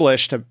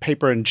published a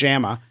paper in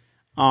JAMA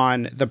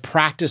on the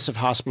practice of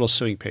hospitals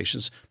suing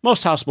patients.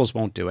 Most hospitals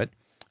won't do it.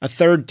 A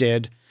third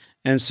did.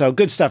 And so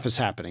good stuff is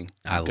happening.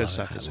 I love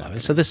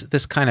it. So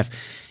this kind of,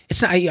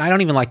 it's not, I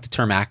don't even like the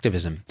term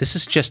activism. This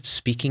is just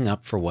speaking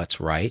up for what's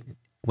right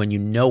when you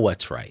know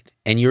what's right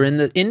and you're in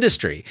the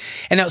industry.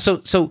 And now,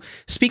 so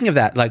speaking of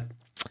that, like,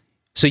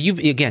 so you've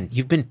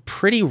been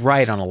pretty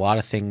right on a lot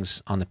of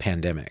things on the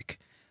pandemic.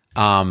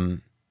 I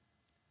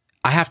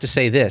have to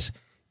say this,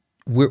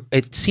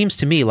 it seems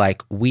to me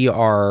like we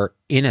are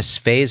in a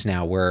phase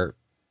now where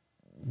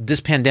this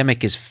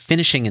pandemic is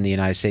finishing in the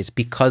United States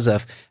because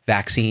of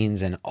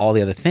vaccines and all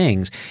the other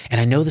things. And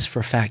I know this for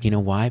a fact. You know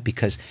why?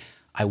 Because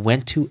I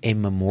went to a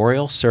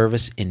memorial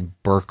service in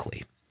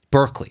Berkeley,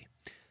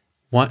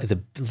 the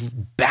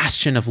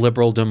bastion of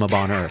liberaldom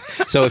on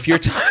earth. So if you're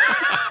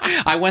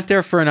I went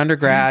there for an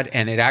undergrad,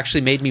 and it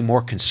actually made me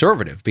more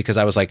conservative because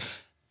I was like,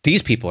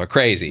 these people are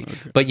crazy,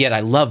 but yet I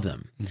love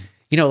them.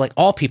 You know, like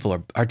all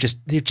people are just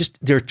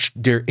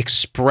they're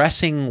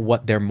expressing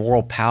what their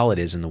moral palette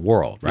is in the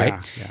world,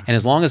 right? Yeah. And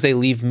as long as they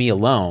leave me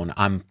alone,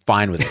 I'm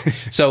fine with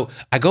it. So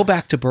I go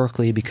back to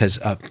Berkeley because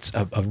a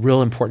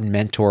real important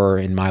mentor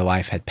in my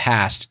life had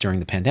passed during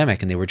the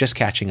pandemic, and they were just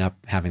catching up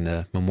having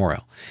the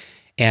memorial.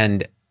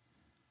 And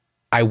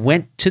I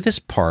went to this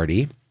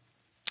party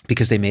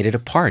because they made it a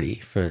party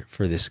for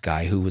this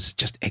guy who was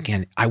just,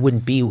 again, I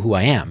wouldn't be who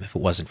I am if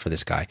it wasn't for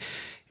this guy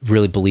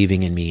really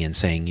believing in me and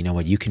saying, you know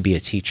what, you can be a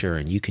teacher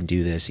and you can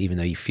do this even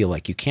though you feel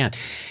like you can't.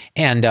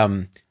 And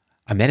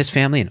I met his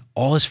family and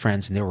all his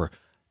friends, and there were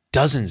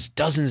dozens,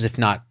 if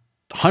not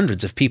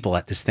hundreds of people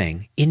at this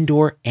thing,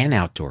 indoor and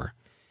outdoor.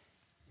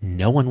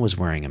 No one was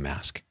wearing a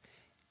mask.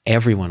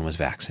 Everyone was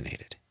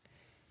vaccinated.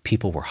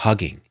 People were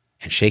hugging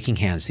and shaking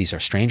hands. These are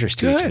strangers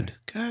to each other.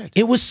 Good.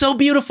 It was so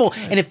beautiful.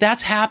 Good. And if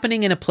that's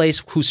happening in a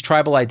place whose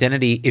tribal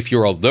identity, if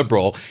you're a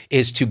liberal,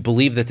 is to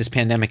believe that this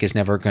pandemic is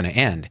never going to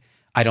end,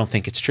 I don't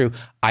think it's true.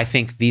 I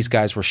think these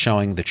guys were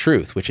showing the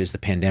truth, which is the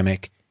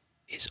pandemic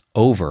is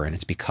over, and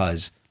it's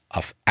because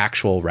of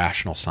actual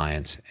rational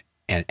science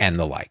and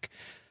the like.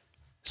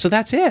 So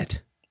that's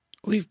it.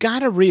 We've got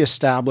to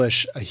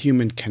reestablish a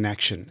human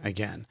connection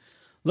again.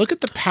 Look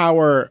at the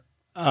power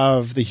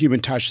of the human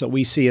touch that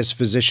we see as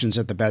physicians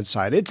at the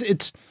bedside.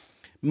 It's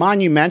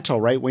monumental,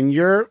 right? When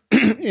you're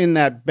in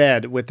that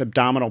bed with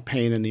abdominal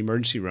pain in the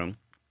emergency room,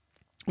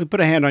 we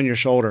put a hand on your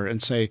shoulder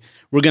and say,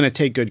 we're going to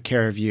take good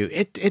care of you.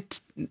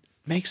 It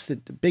makes the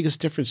biggest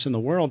difference in the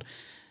world.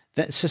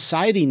 That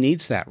society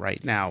needs that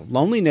right now.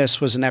 Loneliness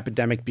was an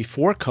epidemic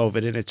before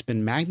COVID, and it's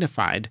been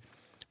magnified.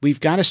 We've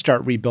got to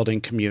start rebuilding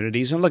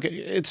communities. And look,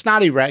 it's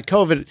not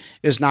COVID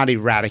is not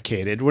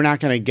eradicated. We're not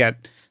going to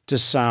get to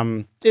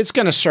some, it's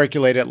going to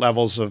circulate at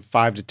levels of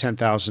 5,000 to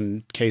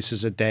 10,000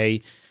 cases a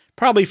day,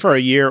 probably for a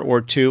year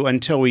or two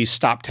until we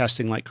stop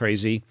testing like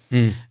crazy.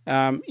 You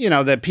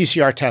know, the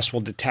PCR test will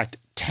detect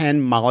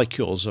 10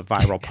 molecules of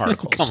viral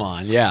particles. Come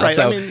on, yeah. Right?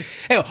 So, I mean,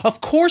 hey,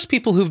 of course,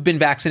 people who've been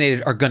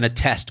vaccinated are going to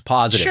test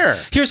positive. Sure.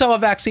 Here's how a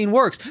vaccine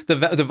works.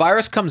 The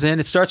virus comes in,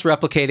 it starts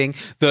replicating,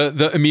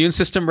 the immune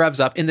system revs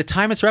up. In the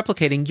time it's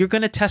replicating, you're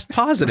going to test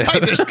positive.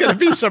 Right, there's going to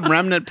be some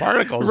remnant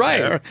particles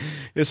there. Right.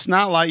 It's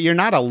not like, you're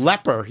not a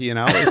leper, you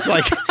know? It's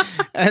like,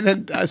 and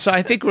then, so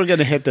I think we're going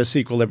to hit this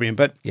equilibrium.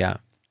 But, yeah,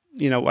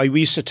 you know,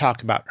 we used to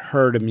talk about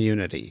herd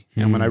immunity.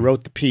 And when I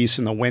wrote the piece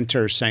in the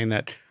winter saying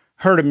that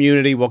herd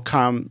immunity will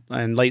come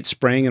in late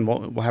spring and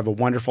we'll have a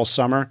wonderful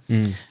summer.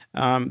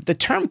 The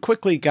term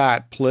quickly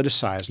got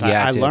politicized.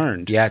 Yeah, I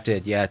learned. Yeah, it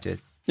did. Yeah, it did.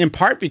 In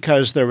part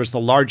because there was the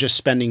largest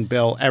spending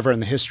bill ever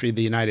in the history of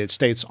the United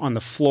States on the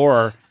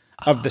floor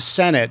of the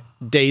Senate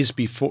during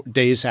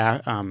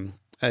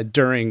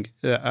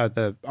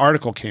the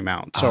article came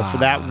out. So for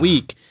that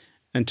week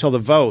until the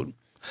vote,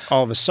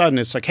 all of a sudden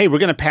it's like, hey, we're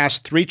going to pass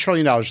 $3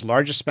 trillion,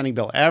 largest spending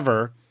bill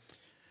ever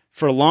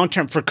for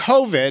long-term, for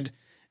COVID.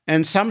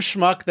 And some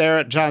schmuck there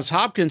at Johns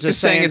Hopkins is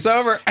saying it's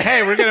over.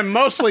 Hey, we're going to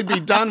mostly be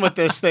done with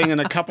this thing in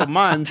a couple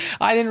months.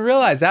 I didn't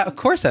realize that. Of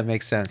course, that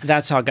makes sense.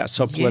 That's how it got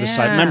so politicized.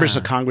 Yeah. Members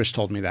of Congress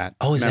told me that.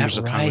 Oh, is Members that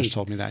of right? Congress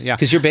told me that. Yeah,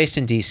 because you're based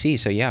in D.C.,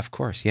 so yeah, of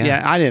course. Yeah.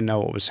 Yeah, I didn't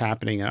know what was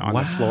happening on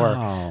the floor.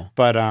 Wow.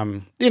 But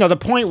you know, the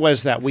point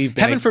was that we've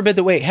been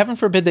Heaven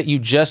forbid that you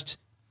just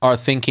are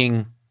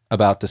thinking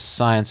about the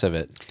science of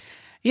it.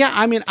 Yeah,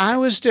 I mean, I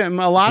was doing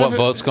a lot of what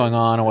vote's going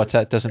on and what's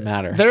that doesn't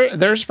matter.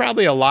 There's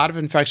probably a lot of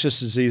infectious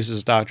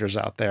diseases doctors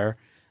out there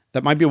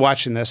that might be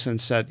watching this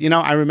and said, you know,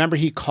 I remember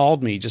he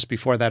called me just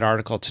before that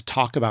article to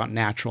talk about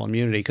natural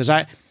immunity because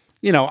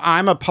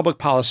I'm a public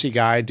policy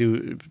guy, I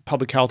do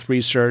public health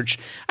research.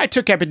 I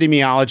took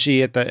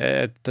epidemiology at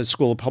the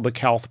School of Public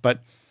Health,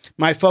 but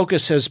my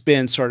focus has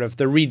been sort of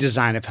the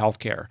redesign of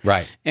healthcare.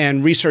 Right.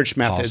 And research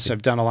methods. Policy.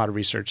 I've done a lot of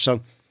research.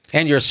 So.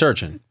 And you're a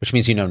surgeon, which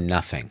means you know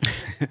nothing.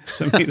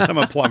 So it means I'm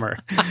a plumber.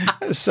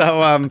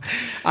 So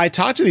I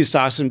talked to these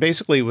docs and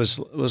basically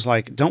was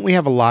like, don't we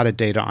have a lot of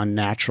data on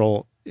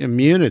natural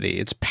immunity?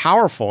 It's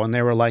powerful. And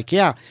they were like,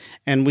 yeah.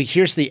 And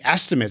here's the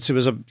estimates. It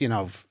was a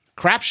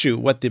crapshoot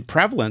what the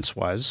prevalence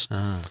was.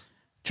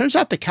 Turns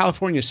out the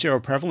California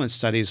seroprevalence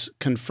studies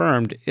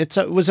confirmed it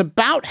was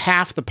about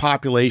half the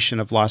population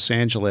of Los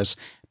Angeles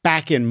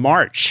back in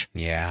March.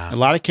 Yeah. A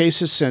lot of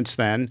cases since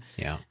then.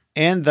 Yeah.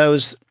 And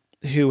those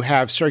who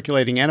have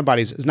circulating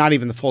antibodies is not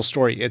even the full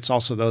story. It's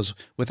also those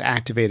with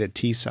activated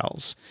T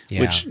cells,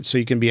 so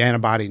you can be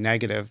antibody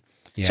negative.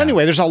 Yeah. So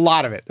anyway, there's a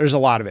lot of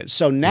it.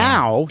 So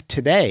now,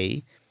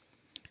 today,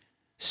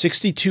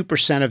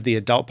 62% of the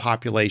adult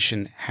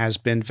population has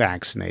been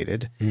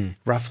vaccinated.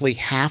 Roughly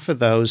half of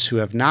those who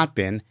have not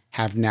been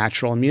have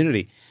natural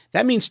immunity.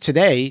 That means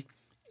today,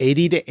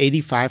 80 to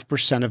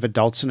 85% of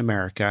adults in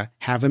America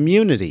have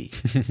immunity.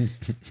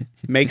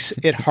 Makes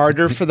it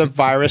harder for the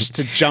virus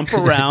to jump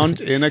around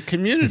in a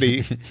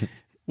community.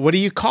 What do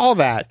you call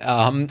that?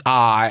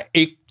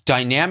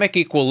 Dynamic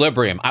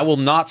equilibrium. I will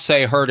not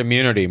say herd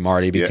immunity,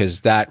 Marty, because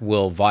that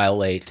will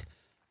violate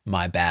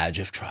my badge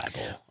of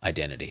tribal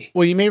identity.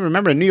 Well, you may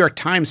remember the New York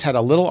Times had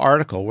a little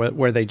article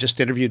where they just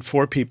interviewed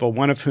 4 people,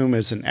 one of whom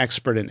is an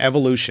expert in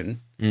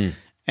evolution.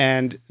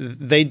 And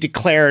they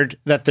declared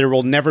that there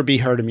will never be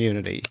herd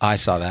immunity. I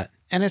saw that.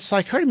 And it's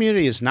like herd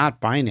immunity is not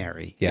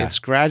binary. Yeah. It's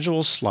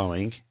gradual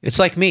slowing. It's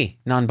like me,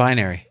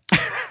 non-binary.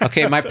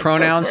 Okay, my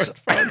pronouns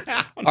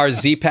are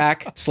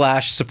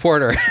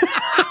ZPAC/supporter.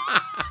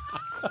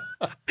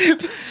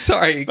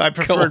 Sorry. My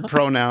preferred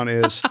pronoun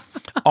is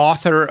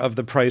author of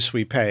The Price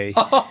We Pay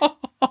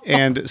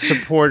and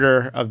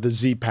supporter of the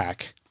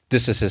ZPAC.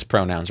 This is his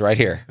pronouns right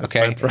here.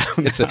 Okay.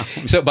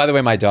 So by the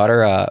way, my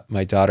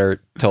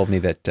daughter told me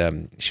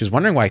that she was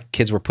wondering why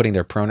kids were putting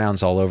their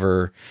pronouns all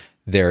over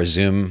their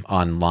Zoom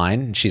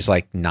online. She's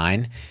like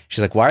 9.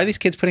 She's like, why are these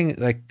kids putting,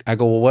 like, I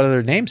go, well, what are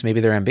their names?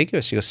 Maybe they're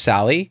ambiguous. She goes,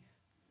 Sally,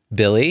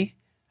 Billy.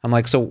 I'm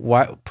like, so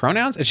what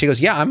pronouns? And she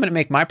goes, yeah, I'm going to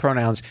make my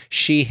pronouns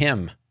she,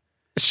 him.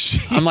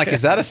 I'm like,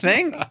 is that a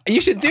thing?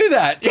 You should do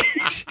that.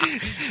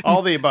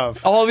 All the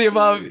above. All the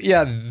above.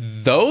 Yeah.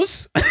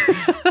 Those?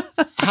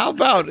 How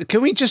about,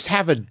 can we just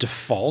have a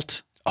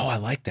default? Oh, I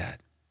like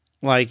that.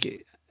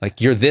 Like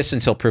you're this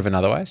until proven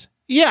otherwise?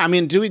 Yeah. I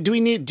mean, do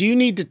you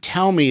need to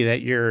tell me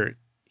that you're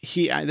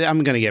he?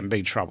 I'm going to get in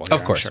big trouble here.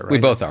 Of course. Sure, right? We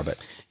both are,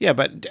 but. Yeah,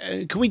 but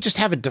can we just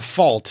have a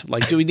default?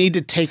 Like, do we need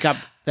to take up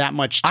that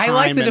much time?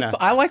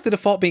 I like the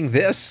default being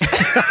this.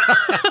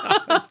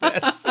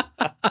 This.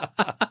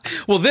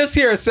 Well, this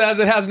here says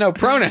it has no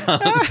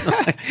pronouns.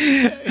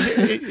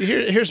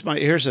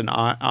 Here's an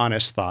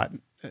honest thought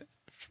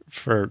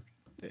for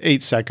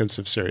 8 seconds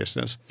of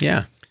seriousness.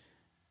 Yeah.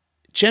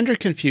 Gender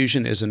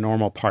confusion is a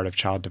normal part of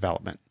child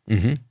development.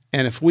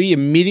 And if we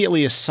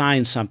immediately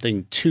assign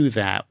something to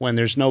that when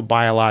there's no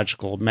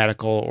biological,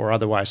 medical, or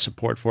otherwise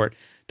support for it,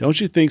 don't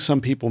you think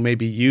some people may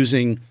be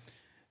using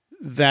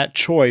that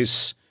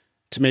choice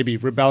to maybe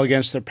rebel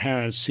against their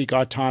parents, seek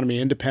autonomy,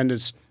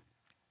 independence?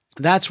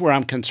 That's where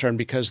I'm concerned,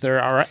 because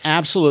there are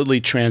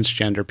absolutely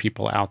transgender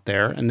people out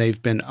there, and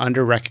they've been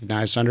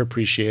under-recognized,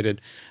 underappreciated,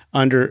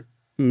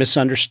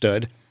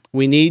 misunderstood.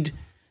 We need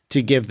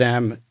to give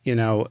them,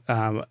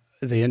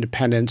 the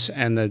independence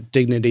and the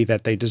dignity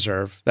that they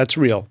deserve. That's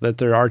real. That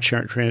there are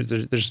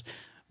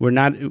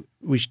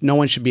no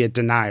one should be a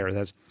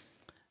denier.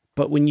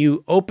 But when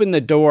you open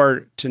the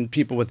door to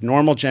people with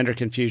normal gender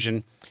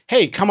confusion,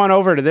 hey, come on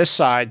over to this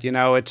side.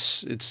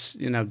 It's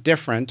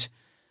different.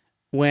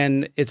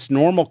 When it's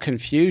normal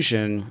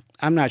confusion,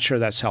 I'm not sure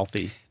that's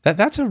healthy.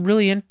 That's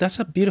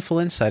a beautiful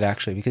insight,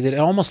 actually, because it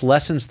almost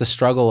lessens the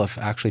struggle of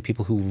actually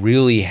people who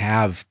really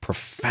have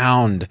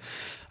profound,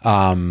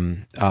 I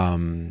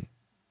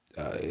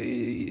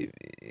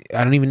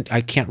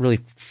can't really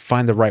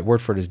find the right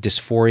word for it, as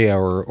dysphoria,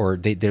 or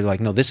they're like,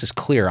 no, this is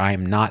clear. I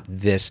am not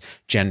this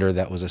gender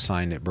that was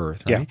assigned at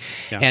birth. Right?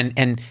 Yeah.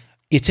 And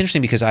it's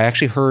interesting because I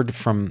actually heard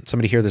from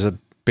somebody here, there's a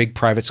big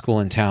private school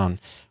in town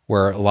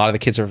where a lot of the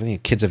kids are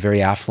kids of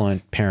very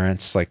affluent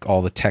parents, like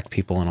all the tech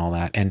people and all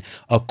that. And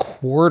a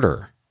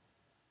quarter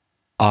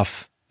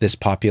of this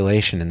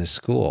population in this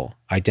school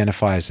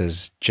identifies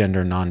as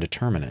gender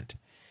non-determinant.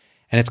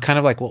 And it's kind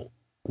of like, well,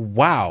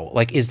 wow.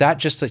 Like, is that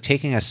just like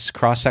taking a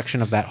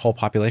cross-section of that whole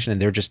population?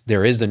 And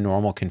there is the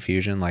normal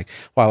confusion. Like,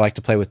 well, I like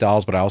to play with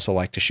dolls, but I also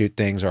like to shoot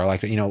things, or I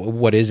like to,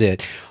 what is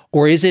it?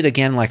 Or is it,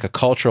 again, like a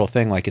cultural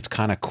thing? Like, it's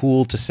kind of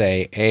cool to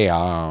say, hey,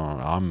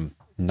 I'm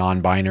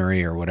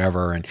non-binary or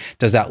whatever, and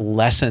does that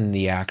lessen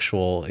the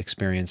actual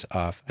experience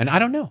of, and I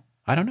don't know,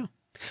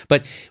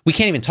 but we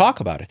can't even talk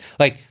about it.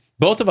 Like,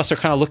 both of us are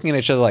kind of looking at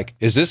each other like,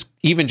 is this,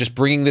 even just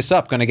bringing this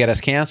up, going to get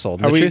us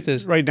canceled? And the truth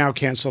is, right now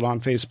canceled on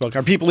Facebook.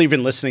 Are people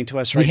even listening to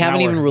us right now? We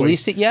haven't even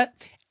released it yet,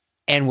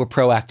 and we're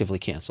proactively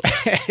canceled.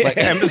 Like,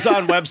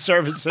 Amazon Web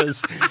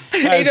Services.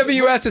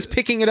 AWS is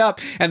picking it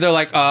up, and they're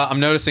like, I'm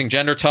noticing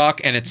gender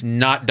talk, and it's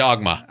not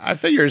dogma. I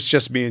figure it's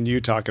just me and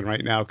you talking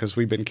right now because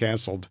we've been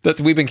canceled.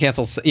 We've been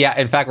canceled. Yeah,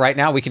 in fact, right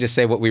now we can just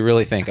say what we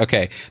really think.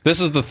 Okay, this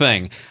is the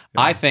thing.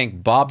 Yeah. I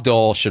think Bob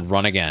Dole should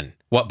run again.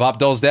 What, Bob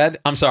Dole's dead?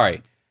 I'm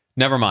sorry.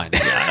 Never mind.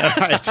 Yeah,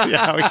 right.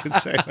 Yeah, we can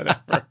say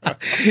whatever.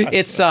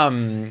 It's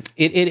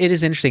it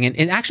is interesting,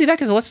 and actually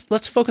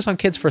let's focus on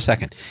kids for a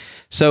second.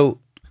 So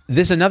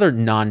there's another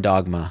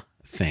non-dogma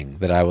thing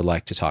that I would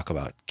like to talk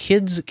about.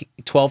 Kids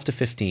 12 to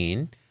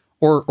 15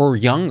 or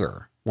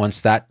younger, once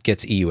that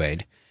gets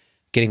EUA'd,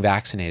 getting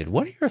vaccinated.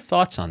 What are your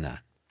thoughts on that?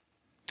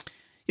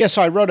 Yeah,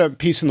 so I wrote a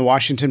piece in the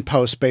Washington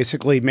Post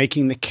basically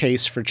making the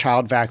case for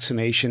child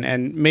vaccination,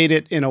 and made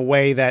it in a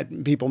way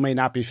that people may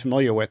not be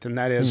familiar with, and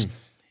that is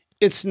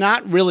it's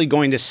not really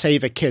going to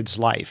save a kid's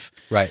life.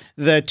 Right.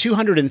 The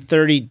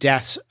 230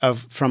 deaths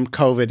from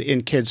COVID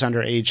in kids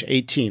under age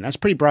 18, that's a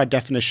pretty broad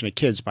definition of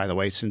kids, by the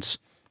way, since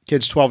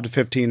kids 12 to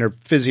 15 are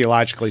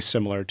physiologically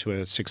similar to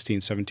a 16,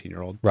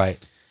 17-year-old.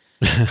 Right.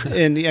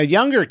 in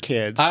younger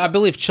kids. I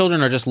believe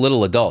children are just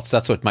little adults.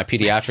 That's what my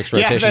pediatrics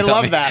rotation yeah, they taught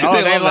love me. that.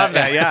 Oh, they love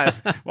that.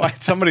 Yeah. Well,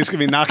 somebody's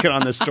going to be knocking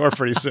on this door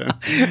pretty soon.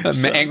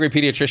 An angry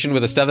pediatrician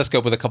with a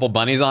stethoscope with a couple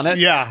bunnies on it.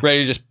 Yeah.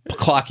 Ready to just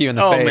clock you in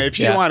the face. face. Man, if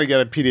you want to get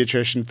a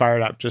pediatrician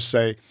fired up, just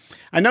say,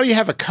 I know you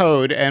have a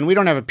code, and we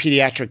don't have a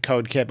pediatric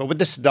code kit, but would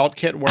this adult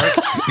kit work?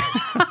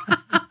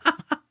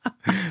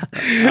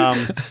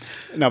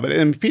 No, but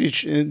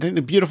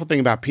the beautiful thing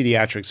about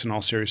pediatrics, in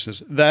all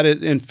seriousness,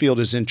 that field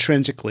is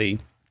intrinsically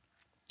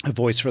a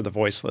voice for the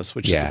voiceless,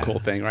 which is the cool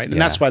thing, right? And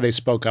that's why they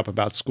spoke up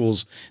about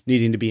schools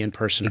needing to be in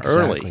person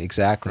early.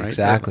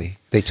 Exactly.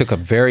 They took a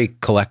very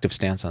collective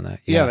stance on that.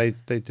 Yeah,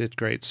 they did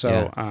great.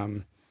 So,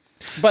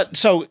 but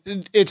so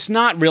it's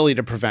not really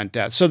to prevent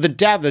death. So the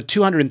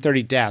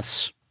 230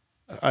 deaths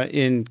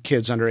in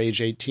kids under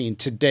age 18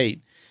 to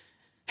date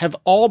have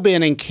all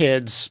been in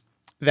kids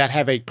that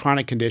have a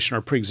chronic condition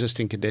or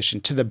pre-existing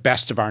condition, to the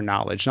best of our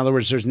knowledge. In other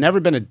words, there's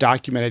never been a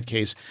documented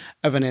case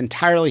of an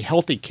entirely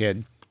healthy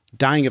kid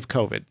dying of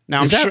COVID.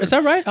 Now, is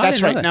that right?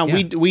 That's right. That. Now,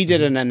 we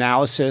did an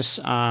analysis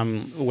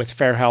with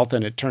Fair Health,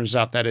 and it turns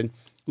out that in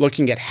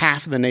looking at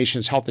half of the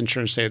nation's health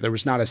insurance data, there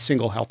was not a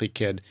single healthy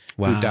kid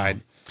who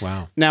died.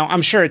 Wow. Now,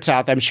 I'm sure it's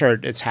out there. I'm sure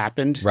it's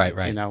happened. Right.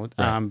 You know,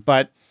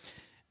 but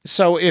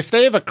so if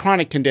they have a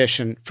chronic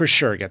condition, for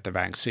sure get the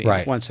vaccine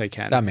once they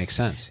can. That makes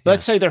sense.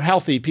 Let's say they're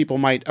healthy. People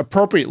might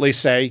appropriately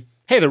say,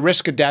 hey, the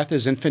risk of death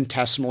is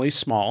infinitesimally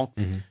small.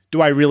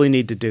 Do I really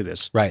need to do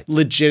this? Right.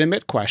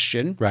 Legitimate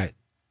question. Right.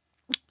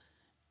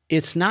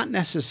 It's not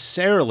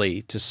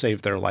necessarily to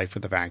save their life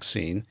with the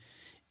vaccine.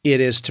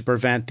 It is to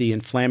prevent the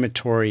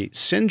inflammatory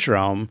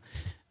syndrome,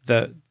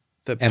 the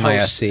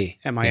MISC.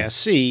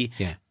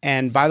 Yeah.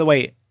 And by the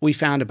way, we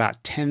found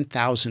about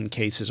 10,000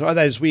 cases, or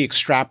that is, we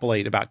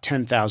extrapolate about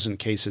 10,000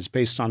 cases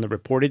based on the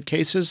reported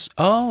cases.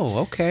 Oh,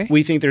 okay.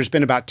 We think there's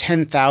been about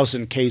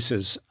 10,000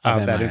 cases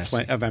of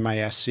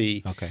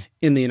MISC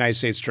in the United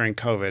States during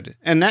COVID.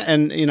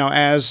 And you know,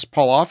 as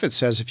Paul Offit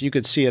says, if you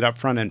could see it up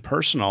front and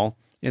personal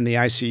in the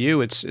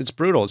ICU, it's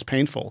brutal, it's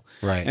painful.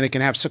 Right. And it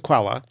can have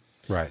sequela.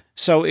 Right.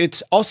 So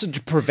it's also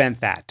to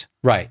prevent that.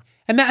 Right.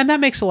 And that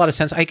makes a lot of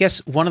sense. I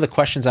guess one of the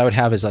questions I would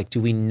have is, like, do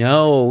we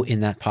know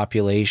in that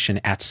population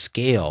at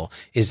scale,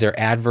 is there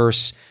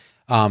adverse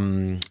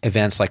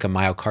events like a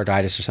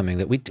myocarditis or something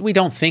that we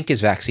don't think is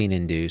vaccine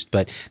induced,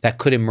 but that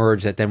could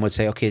emerge that then would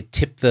say, okay,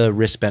 tip the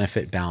risk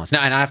benefit balance.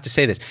 Now, and I have to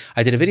say this,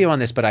 I did a video on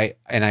this, but I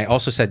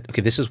also said,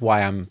 okay, this is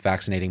why I'm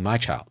vaccinating my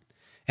child.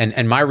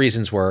 And my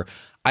reasons were,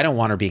 I don't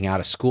want her being out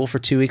of school for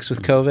 2 weeks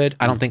with COVID.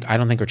 I don't think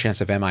her chance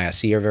of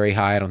MISC are very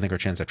high. I don't think her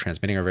chance of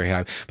transmitting are very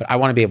high. But I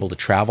want to be able to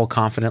travel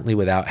confidently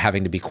without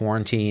having to be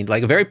quarantined,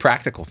 like very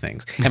practical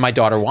things. And my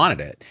daughter wanted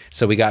it,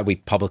 so we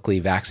publicly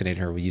vaccinated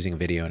her using a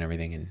video and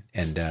everything,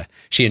 and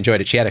she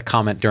enjoyed it. She had a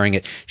comment during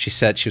it. She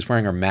said she was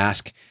wearing her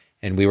mask,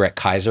 and we were at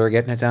Kaiser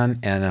getting it done,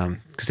 and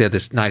because they had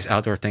this nice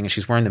outdoor thing, and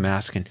she's wearing the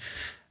mask, and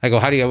I go,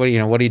 what are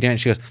you doing?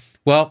 And she goes,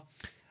 well,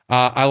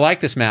 I like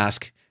this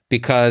mask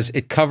because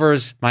it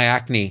covers my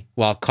acne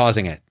while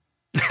causing it.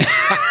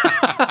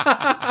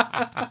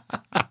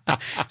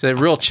 It's a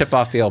real chip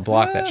off the old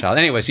block, that child.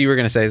 Anyway, so you were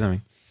going to say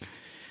something.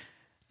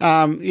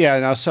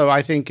 So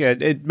I think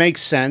it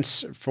makes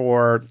sense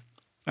for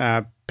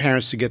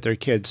parents to get their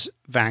kids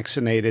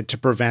vaccinated to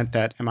prevent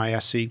that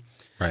MISC.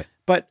 Right.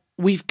 But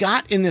we've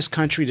got in this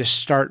country to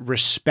start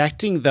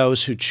respecting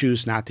those who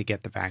choose not to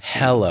get the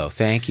vaccine. Hello,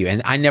 thank you.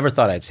 And I never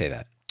thought I'd say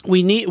that.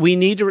 We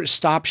need to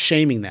stop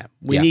shaming them.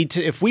 We need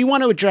to, if we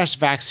want to address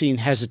vaccine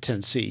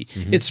hesitancy,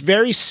 it's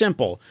very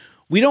simple.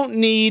 We don't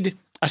need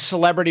a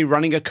celebrity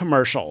running a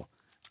commercial.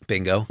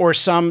 Bingo. Or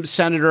some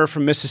senator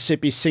from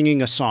Mississippi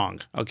singing a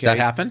song. Okay. That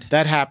happened?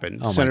 That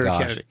happened. Oh, Senator my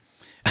gosh. Kennedy.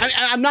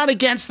 I'm not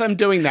against them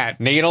doing that.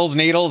 Needles,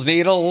 needles,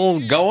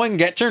 needles. Go and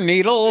get your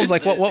needles.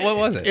 Like what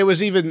was it? It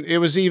was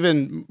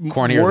even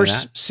cornier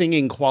worse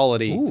singing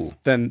quality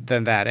than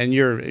that. And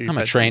I'm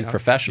a trained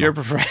professional. You're a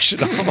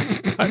professional.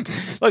 But,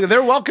 look,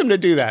 they're welcome to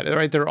do that.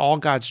 Right? They're all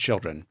God's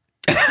children.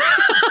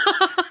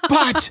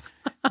 But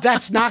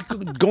that's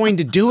not going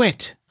to do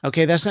it.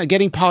 Okay, that's not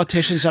getting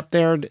politicians up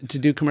there to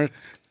do commercial.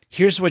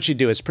 Here's what you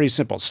do. It's pretty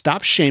simple.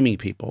 Stop shaming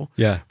people.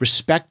 Yeah.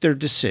 Respect their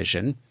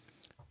decision.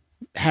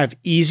 Have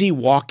easy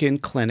walk-in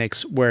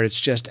clinics where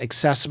it's just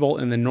accessible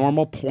in the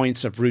normal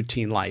points of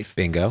routine life.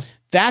 Bingo.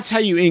 That's how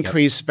you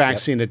increase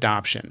vaccine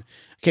adoption.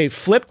 Okay,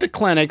 flip the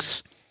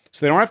clinics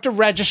so they don't have to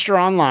register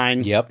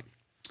online. Yep.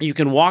 You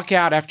can walk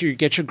out after you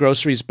get your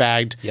groceries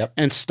bagged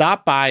and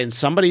stop by, and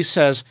somebody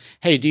says,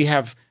 hey, do you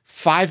have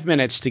 5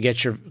 minutes to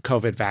get your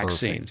COVID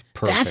vaccine?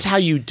 Perfect. That's how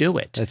you do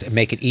it.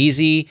 Make it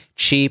easy,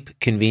 cheap,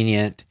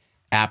 convenient.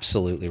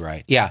 Absolutely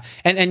right. Yeah.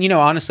 And you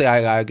know, honestly,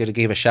 I got to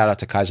give a shout out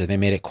to Kaiser. They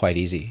made it quite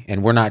easy.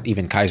 And we're not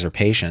even Kaiser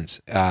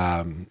patients.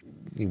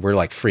 We're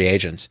like free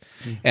agents.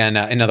 And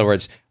in other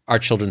words, our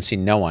children see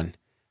no one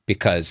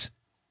because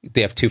they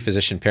have 2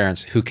 physician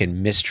parents who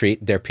can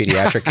mistreat their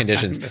pediatric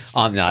conditions.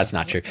 No, that's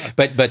not true.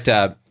 But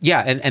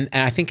yeah. And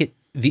I think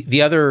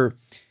the other,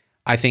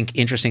 I think,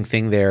 interesting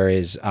thing there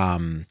is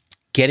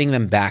getting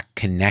them back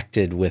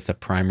connected with a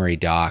primary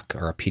doc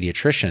or a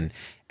pediatrician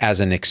as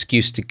an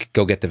excuse to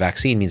go get the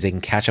vaccine means they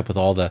can catch up with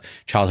all the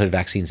childhood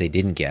vaccines they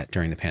didn't get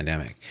during the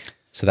pandemic.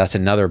 So that's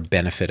another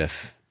benefit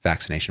of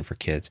vaccination for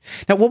kids.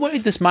 Now,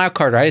 what this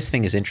myocarditis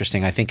thing is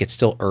interesting. I think it's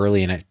still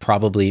early and it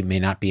probably may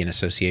not be an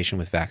association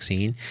with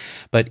vaccine.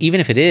 But even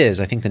if it is,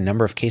 I think the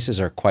number of cases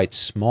are quite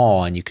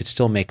small and you could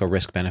still make a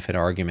risk-benefit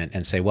argument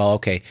and say, well,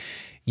 okay,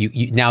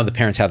 now the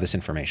parents have this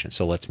information,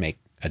 so let's make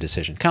a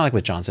decision. Kind of like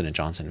with Johnson &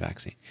 Johnson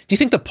vaccine. Do you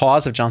think the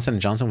pause of Johnson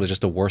 & Johnson was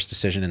just the worst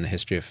decision in the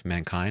history of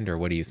mankind, or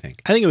what do you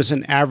think? I think it was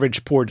an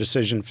average poor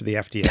decision for the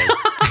FDA.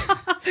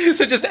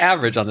 So just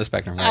average on the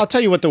spectrum, right? I'll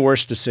tell you what the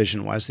worst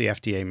decision was the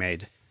FDA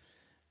made.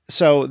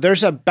 So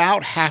there's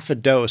about half a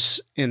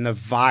dose in the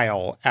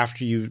vial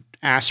after you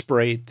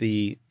aspirate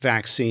the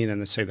vaccine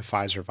and say the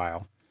Pfizer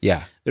vial.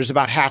 Yeah. There's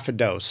about half a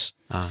dose.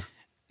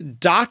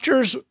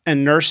 Doctors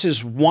and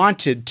nurses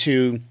wanted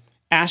to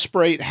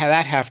aspirate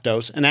that half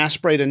dose and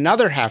aspirate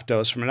another half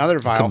dose from another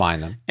vial.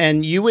 Combine them.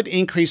 And you would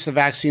increase the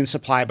vaccine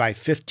supply by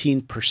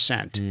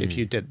 15% if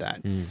you did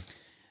that.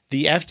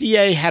 The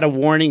FDA had a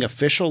warning,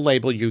 official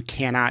label, you're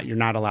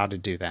not allowed to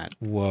do that.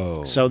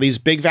 Whoa. So these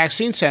big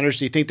vaccine centers,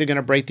 do you think they're going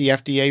to break the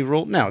FDA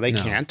rule? No, they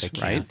can't,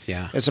 right?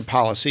 Yeah. It's a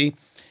policy.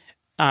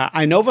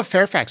 Inova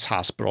Fairfax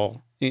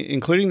Hospital,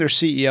 including their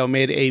CEO,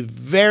 made a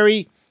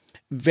very,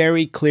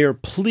 very clear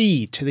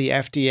plea to the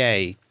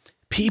FDA.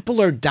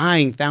 People are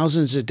dying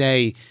thousands a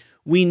day.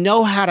 We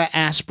know how to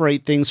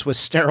aspirate things with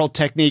sterile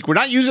technique. We're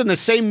not using the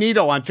same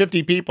needle on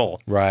 50 people.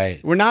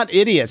 Right. We're not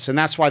idiots, and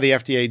that's why the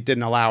FDA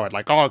didn't allow it.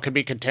 Like, oh, it could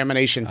be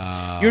contamination.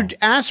 You're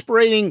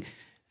aspirating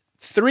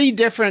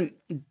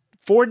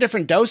 4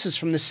 different doses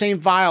from the same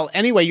vial.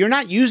 Anyway, you're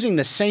not using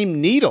the same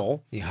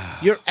needle. Yeah.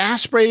 You're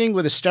aspirating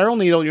with a sterile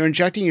needle. You're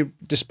injecting, you're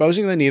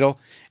disposing of the needle,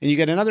 and you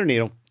get another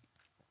needle.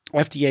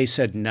 FDA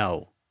said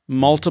no.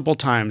 Multiple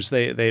times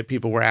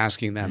people were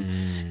asking them.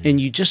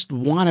 And you just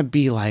want to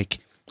be like,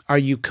 are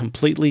you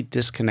completely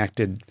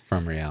disconnected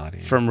from reality?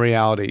 From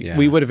reality. Yeah.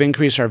 We would have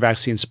increased our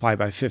vaccine supply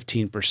by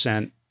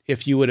 15%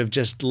 if you would have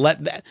just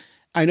let that.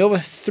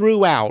 Inova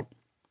threw out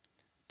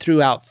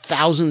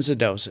thousands of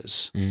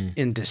doses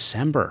in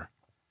December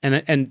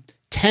and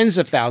tens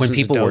of thousands when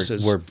people of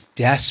doses. were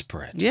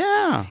desperate.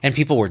 Yeah. And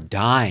people were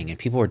dying and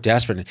people were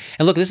desperate.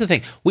 And look, this is the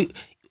thing.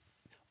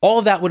 All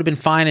of that would have been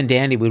fine and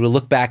dandy. We would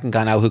look back and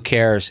gone, oh, who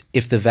cares,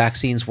 if the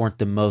vaccines weren't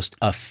the most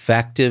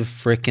effective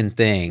freaking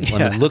thing.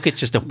 Let me look at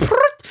just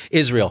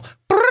Israel.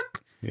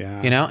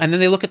 Yeah. You know, and then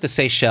they look at the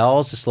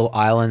Seychelles, this little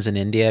islands in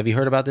India. Have you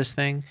heard about this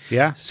thing?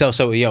 Yeah. So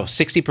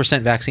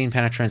 60% vaccine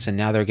penetrance, and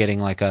now they're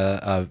getting like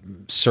a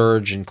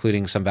surge,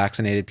 including some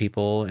vaccinated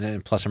people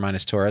and plus or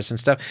minus tourists and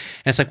stuff.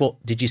 And it's like, well,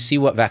 did you see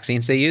what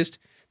vaccines they used?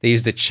 They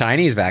used the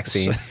Chinese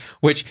vaccine,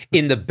 which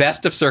in the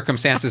best of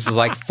circumstances is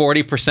like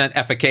 40%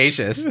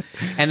 efficacious.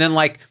 And then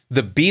like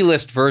the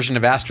B-list version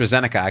of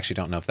AstraZeneca, I actually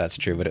don't know if that's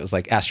true, but it was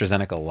like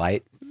AstraZeneca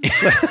Light.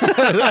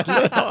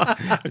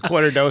 A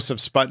quarter dose of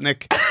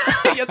Sputnik.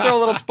 You throw a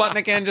little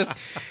Sputnik in,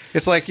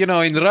 it's like,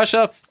 in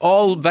Russia,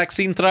 all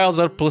vaccine trials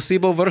are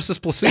placebo versus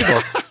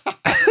placebo.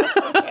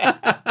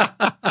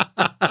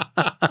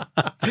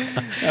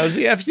 Now, is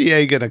the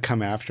FDA going to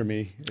come after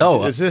me?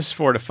 Oh, is this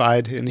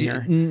fortified in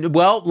here?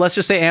 Well, let's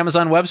just say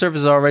Amazon Web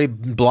Services already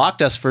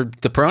blocked us for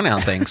the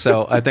pronoun thing,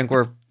 so I think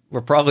we're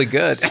probably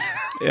good.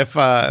 If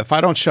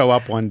I don't show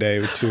up one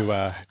day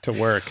to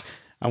work,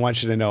 I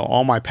want you to know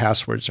all my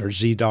passwords are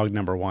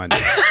ZDoggMD.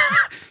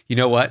 You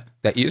know what?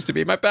 That used to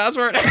be my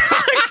password.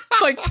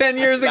 Like 10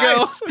 years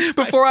ago,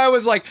 before I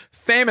was like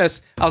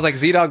famous, I was like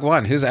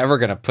ZDoggMD. Who's ever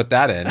going to put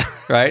that in,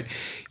 right?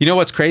 You know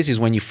what's crazy is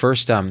when you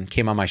first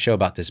came on my show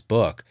about this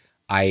book,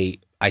 I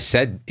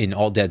said in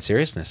all dead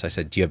seriousness, I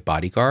said, do you have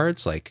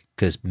bodyguards? Like,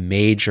 because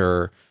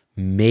major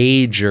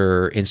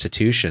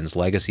institutions,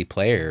 legacy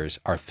players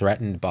are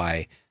threatened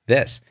by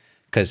this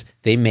because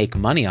they make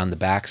money on the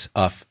backs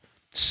of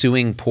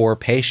suing poor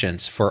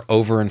patients for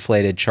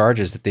overinflated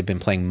charges that they've been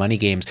playing money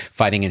games,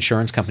 fighting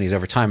insurance companies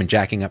over time and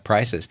jacking up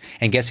prices.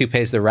 And guess who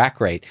pays the rack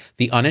rate?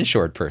 The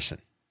uninsured person.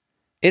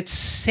 It's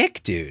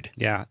sick, dude.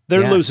 Yeah,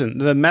 they're losing.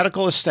 The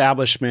medical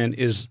establishment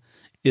is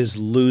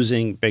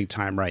losing big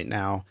time right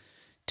now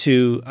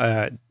to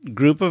a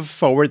group of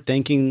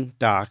forward-thinking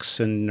docs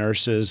and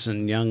nurses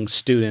and young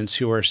students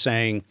who are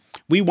saying,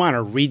 we want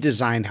to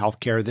redesign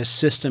healthcare. This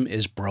system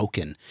is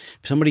broken.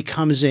 If somebody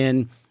comes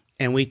in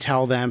and we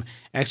tell them,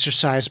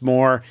 exercise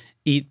more,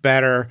 eat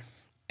better,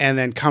 and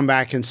then come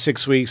back in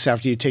 6 weeks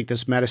after you take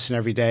this medicine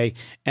every day,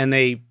 and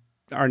they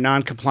are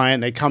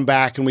non-compliant, they come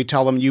back and we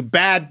tell them, you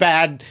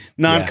bad,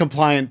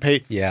 non-compliant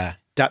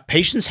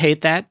patients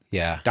hate that.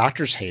 Yeah.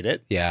 Doctors hate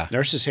it. Yeah.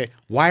 Nurses hate it.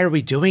 Why are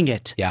we doing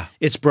it? Yeah.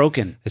 It's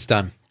broken. It's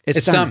done.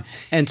 It's done.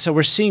 And so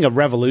we're seeing a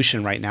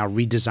revolution right now,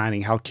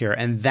 redesigning healthcare,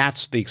 and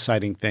that's the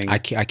exciting thing. I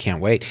can't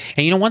wait.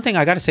 And one thing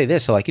I got to say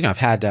this, so like, I've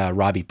had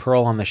Robbie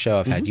Pearl on the show.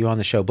 I've had you on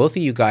the show. Both of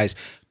you guys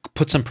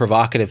put some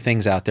provocative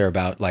things out there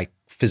about like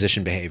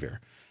physician behavior.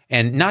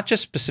 And not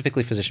just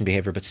specifically physician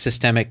behavior, but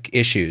systemic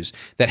issues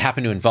that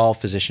happen to involve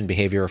physician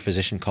behavior or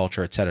physician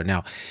culture, et cetera.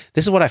 Now,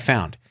 this is what I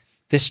found.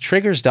 this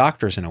triggers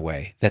doctors in a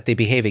way that they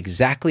behave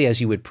exactly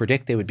as you would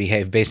predict they would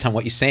behave based on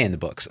what you say in the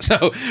books.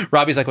 So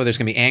Robbie's like, well, there's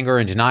going to be anger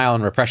and denial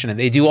and repression, and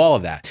they do all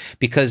of that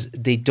because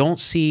they don't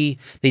see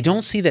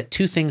that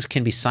two things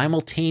can be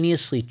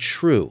simultaneously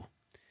true.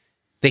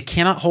 They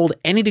cannot hold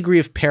any degree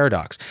of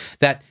paradox,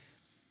 that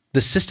the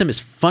system is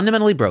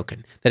fundamentally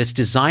broken, that it's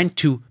designed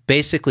to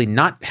basically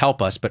not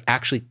help us, but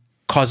actually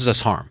causes us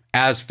harm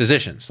as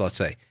physicians, let's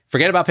say.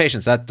 Forget about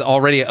patients. That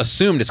already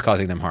assumed it's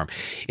causing them harm.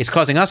 It's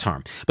causing us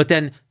harm. But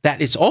then that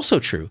it's also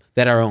true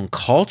that our own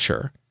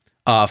culture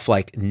of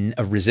like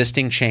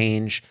resisting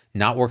change,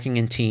 not working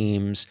in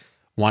teams,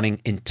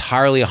 wanting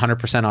entirely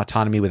 100%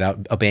 autonomy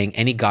without obeying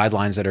any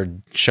guidelines that are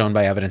shown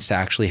by evidence to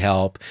actually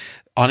help,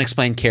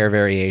 unexplained care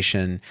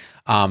variation,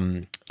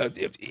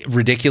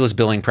 ridiculous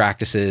billing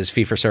practices,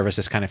 fee-for-service,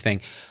 this kind of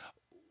thing.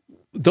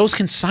 Those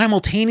can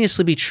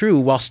simultaneously be true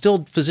while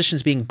still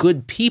physicians being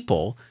good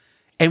people,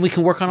 and we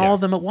can work on all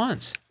of them at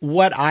once.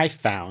 What I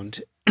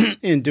found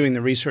in doing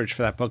the research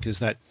for that book is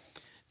that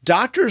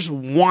doctors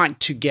want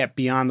to get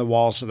beyond the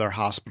walls of their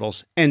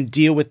hospitals and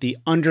deal with the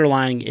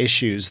underlying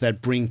issues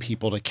that bring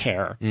people to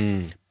care.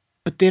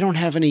 But they don't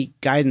have any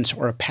guidance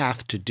or a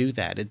path to do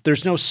that.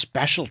 There's no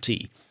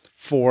specialty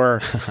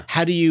for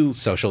how do you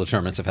social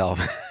determinants of health.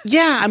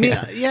 I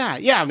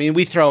mean,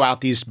 we throw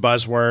out these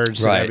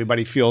buzzwords and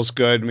everybody feels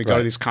good, and we go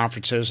to these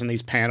conferences and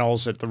these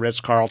panels at the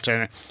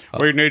Ritz-Carlton.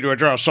 We need to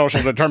address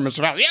social determinants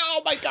of health. Yeah,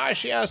 oh my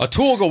gosh, yes.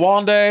 Atul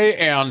Gawande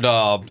and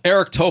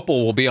Eric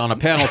Topol will be on a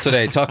panel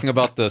today talking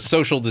about the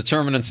social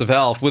determinants of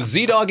health with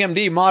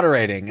ZDoggMD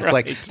moderating. It's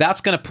like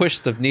that's going to push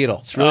the needle.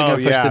 It's really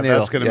going to push the needle.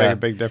 That's going to make a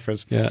big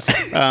difference.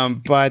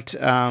 But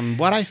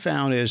what I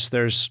found is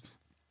there's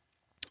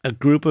a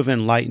group of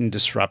enlightened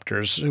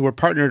disruptors who are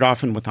partnered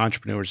often with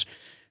entrepreneurs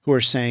who are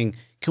saying,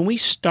 can we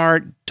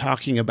start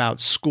talking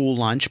about school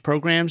lunch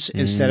programs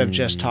instead of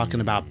just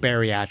talking about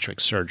bariatric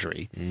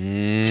surgery?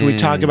 Can we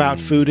talk about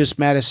food as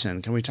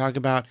medicine? Can we talk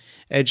about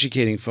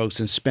educating folks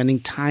and spending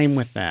time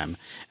with them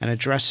and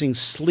addressing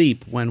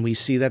sleep when we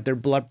see that their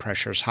blood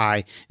pressure is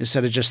high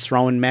instead of just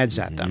throwing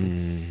meds at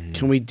them?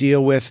 Can we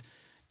deal with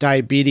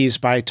diabetes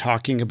by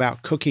talking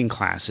about cooking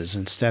classes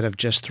instead of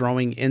just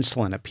throwing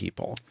insulin at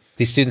people?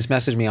 These students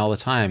message me all the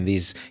time.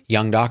 These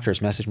young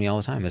doctors message me all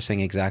the time. They're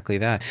saying exactly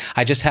that.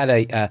 I just had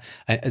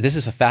this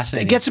is a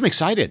fascinating. It gets them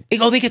excited.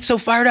 They get so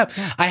fired up.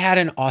 Yeah. I had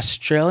an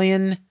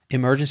Australian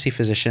emergency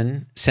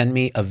physician send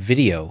me a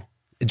video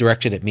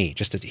directed at me.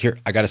 Just to hear,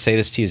 I got to say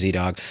this to you,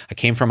 Z-Dog. I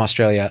came from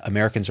Australia.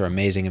 Americans are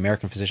amazing.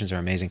 American physicians are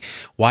amazing.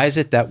 Why is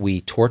it that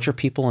we torture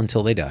people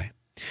until they die?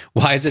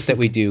 Why is it that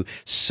we do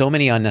so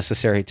many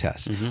unnecessary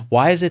tests?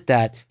 Why is it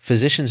that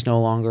physicians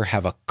no longer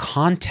have a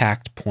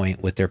contact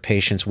point with their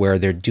patients where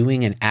they're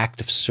doing an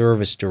act of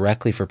service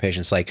directly for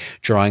patients, like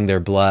drawing their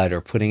blood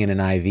or putting in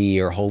an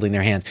IV or holding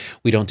their hands?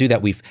 We don't do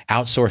that. We've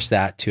outsourced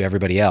that to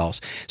everybody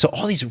else. So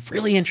all these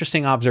really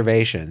interesting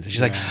observations.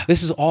 She's like,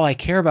 this is all I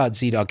care about,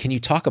 Z-Dog. Can you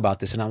talk about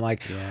this? And I'm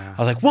like, I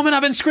was like, woman,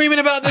 I've been screaming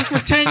about this for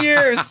 10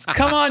 years.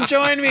 Come on,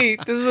 join me.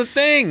 This is a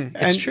thing.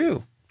 It's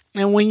true.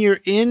 And when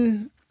you're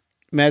in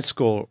med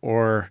school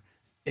or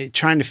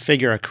trying to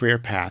figure a career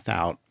path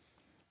out,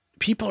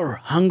 people are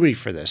hungry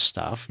for this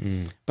stuff,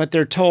 but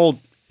they're told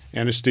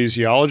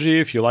anesthesiology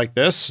if you like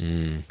this,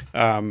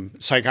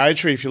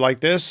 psychiatry if you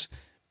like this,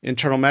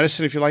 internal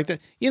medicine if you like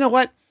that. You know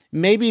what?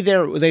 Maybe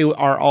they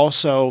are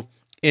also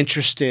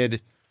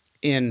interested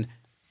in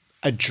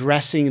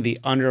addressing the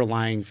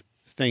underlying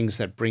things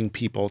that bring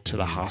people to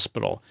the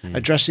hospital,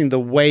 addressing the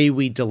way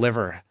we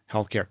deliver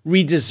healthcare,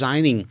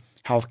 redesigning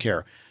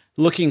healthcare,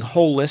 looking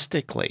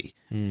holistically,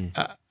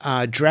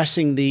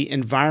 addressing the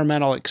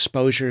environmental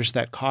exposures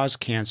that cause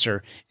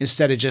cancer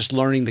instead of just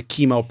learning the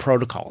chemo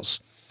protocols.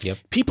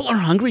 People are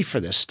hungry for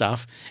this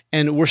stuff,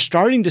 and we're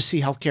starting to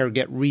see healthcare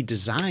get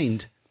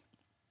redesigned.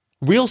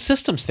 Real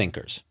systems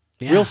thinkers.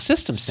 Real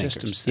systems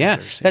thinkers.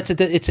 That's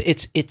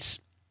it's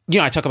you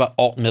know, I talk about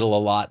alt-middle a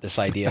lot. This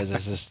idea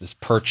is this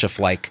perch of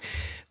like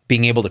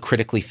being able to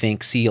critically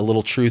think, see a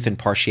little truth and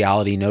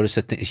partiality, notice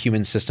that the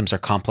human systems are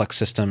complex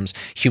systems,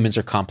 humans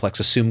are complex,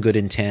 assume good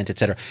intent, et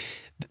cetera.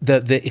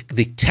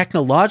 The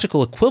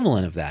technological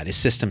equivalent of that is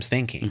systems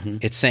thinking.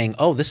 It's saying,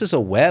 oh, this is a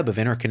web of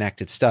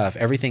interconnected stuff.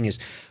 Everything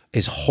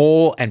is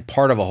whole and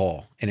part of a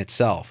whole in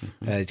itself.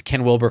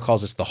 Ken Wilber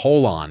calls us the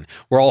holon.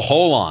 We're all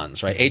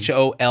holons, right?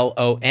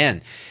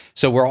 H-O-L-O-N.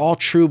 So we're all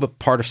true, but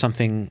part of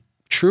something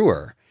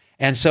truer.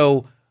 And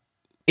so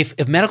if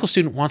a medical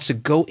student wants to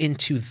go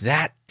into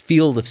that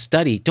field of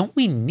study, don't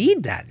we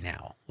need that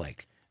now?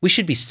 Like, we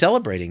should be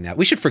celebrating that.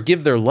 We should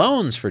forgive their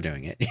loans for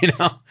doing it, you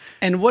know?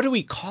 And what do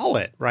we call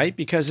it, right?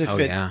 Because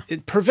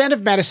if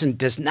preventive medicine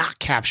does not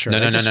capture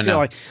it. I just feel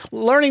like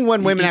learning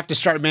when women have to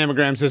start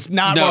mammograms is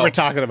not what we're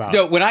talking about.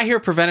 No, when I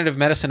hear preventative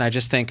medicine, I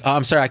just think, oh,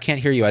 I'm sorry, I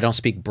can't hear you. I don't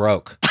speak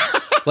broke.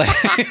 Like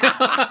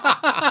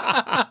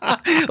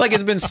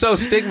it's been so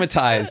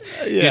stigmatized,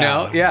 you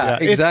know? Yeah,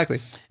 exactly.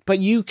 But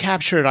you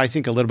captured, I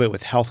think, a little bit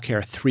with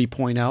Healthcare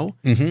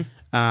 3.0.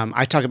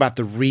 I talk about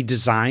the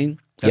redesign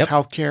of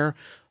healthcare.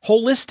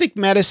 Holistic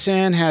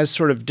medicine has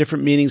sort of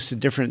different meanings to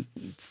different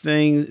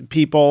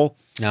people.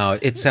 No,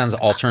 it sounds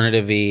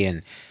alternative-y,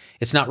 and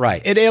it's not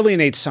right. It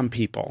alienates some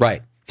people.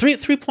 Right.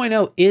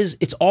 3.0 is,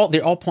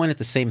 they all point at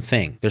the same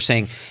thing. They're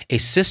saying a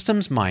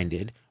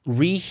systems-minded,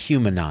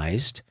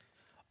 rehumanized,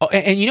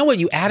 and you know what?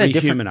 You add a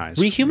different...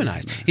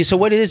 Rehumanized. So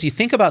what it is, you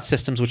think about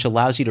systems which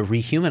allows you to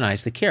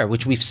rehumanize the care,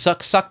 which we've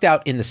sucked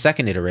out in the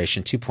second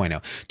iteration, 2.0.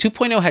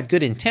 2.0 had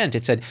good intent.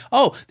 It said,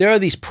 oh, there are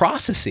these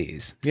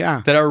processes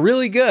that are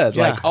really good.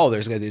 Yeah. Like, oh,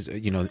 there's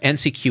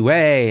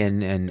NCQA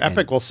and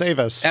Epic will save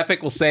us.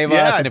 Epic will save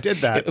us. And it did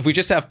that. If we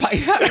just have...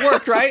 it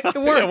worked, right? It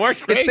worked. It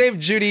worked great. It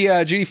saved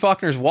Judy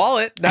Faulkner's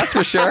wallet, that's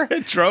for sure.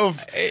 It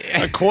drove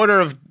a quarter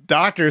of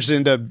doctors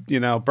into,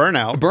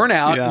 burnout,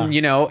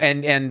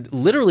 and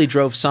literally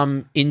drove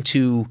some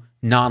into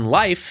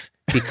non-life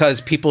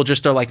because people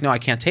just are like, no, I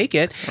can't take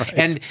it.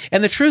 Right.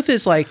 And the truth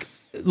is, like,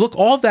 look,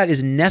 all of that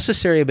is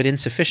necessary but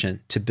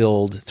insufficient to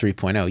build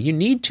 3.0. You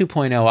need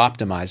 2.0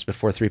 optimized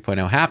before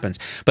 3.0 happens.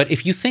 But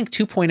if you think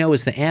 2.0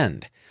 is the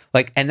end,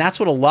 like, and that's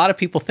what a lot of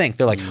people think.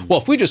 They're like, well,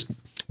 if we just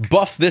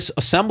buff this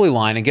assembly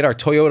line and get our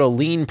Toyota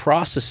lean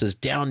processes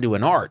down to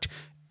an art,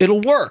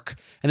 it'll work.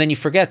 And then you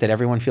forget that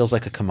everyone feels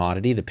like a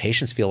commodity. The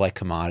patients feel like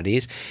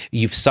commodities.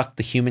 You've sucked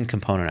the human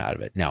component out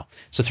of it. No.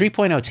 So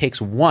 3.0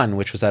 takes one,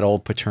 which was that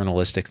old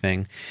paternalistic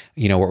thing,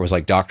 where it was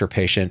like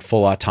doctor-patient,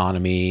 full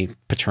autonomy,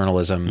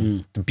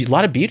 paternalism. A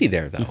lot of beauty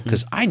there, though,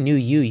 because I knew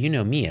you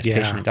know me as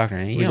patient and doctor.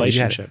 And,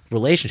 relationship.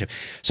 Relationship.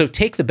 So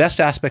take the best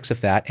aspects of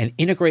that and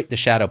integrate the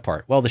shadow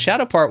part. Well, the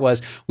shadow part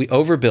was we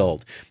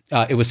overbilled.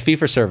 It was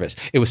fee-for-service.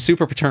 It was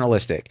super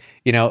paternalistic.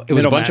 It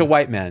was a bunch of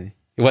white men.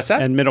 What's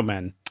that? And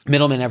middlemen.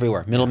 Middlemen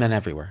everywhere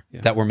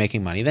that were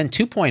making money. Then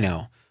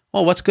 2.0.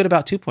 Well, what's good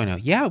about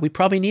 2.0? Yeah, we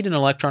probably need an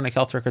electronic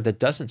health record that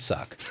doesn't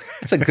suck.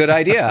 It's a good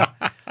idea.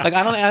 Like,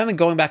 I think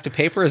going back to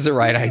paper is the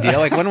right idea.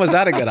 Like, when was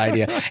that a good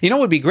idea?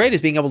 What would be great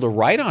is being able to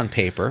write on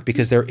paper,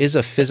 because there is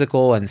a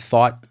physical and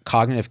thought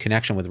cognitive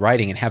connection with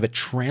writing, and have it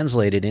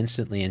translated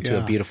instantly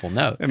into a beautiful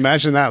note.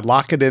 Imagine that.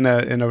 Lock it in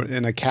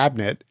a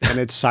cabinet and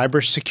it's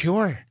cyber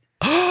secure.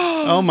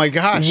 Oh my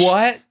gosh.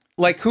 What?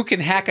 Like, who can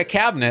hack a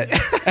cabinet?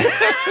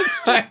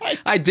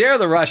 I dare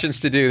the Russians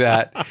to do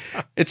that.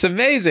 It's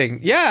amazing.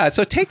 Yeah.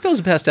 So take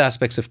those best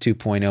aspects of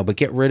 2.0, but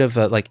get rid of,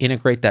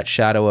 integrate that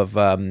shadow of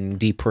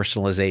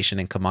depersonalization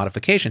and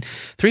commodification.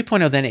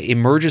 3.0 then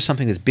emerges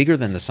something that's bigger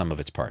than the sum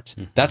of its parts.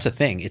 That's the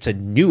thing. It's a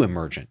new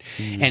emergent.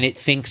 And it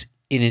thinks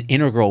in an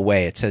integral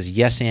way. It says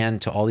yes and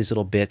to all these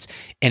little bits.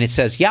 And it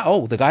says, the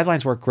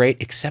guidelines work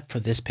great, except for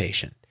this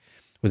patient.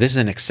 Well, this is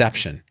an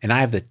exception. And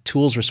I have the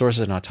tools,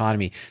 resources, and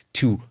autonomy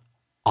to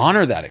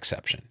honor that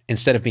exception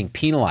instead of being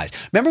penalized.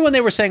 Remember when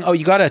they were saying, oh,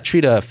 you got to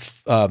treat a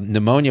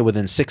pneumonia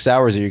within 6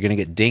 hours or you're going to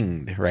get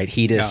dinged, right?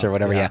 HEDIS or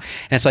whatever. Yeah.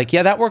 And it's like,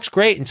 that works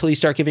great until you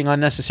start giving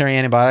unnecessary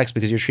antibiotics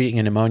because you're treating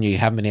a pneumonia you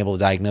haven't been able to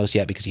diagnose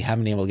yet, because you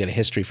haven't been able to get a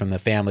history from the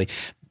family,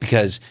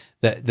 because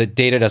the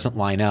data doesn't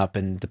line up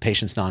and the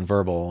patient's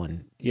nonverbal.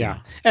 And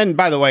and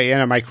by the way,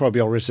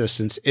 antimicrobial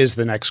resistance is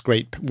the next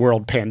great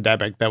world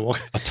pandemic that will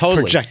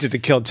projected to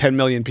kill 10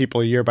 million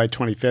people a year by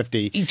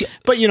 2050.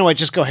 But you know what?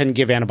 Just go ahead and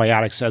give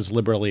antibiotics as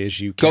liberally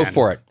as you can. Go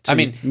for it.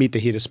 Meet the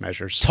HEDIS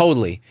measures.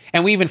 Totally.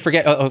 And we even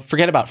forget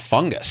about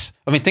fungus.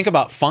 Think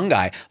about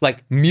fungi,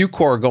 like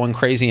Mucor going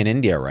crazy in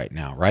India right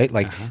now, right?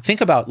 Like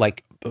think about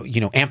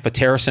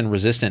amphotericin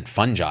resistant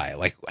fungi,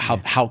 like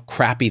how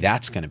crappy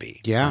that's going to be.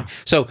 Yeah. Right?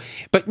 So,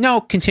 but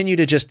no, continue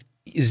to just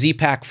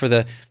Z-Pack for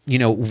the,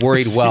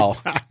 worried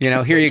well. Here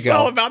you go. It's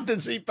all about the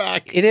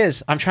Z-Pack. It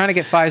is. I'm trying to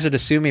get Pfizer to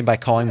sue me by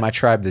calling my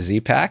tribe the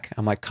Z-Pack.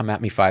 I'm like, come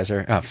at me,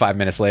 Pfizer. 5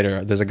 minutes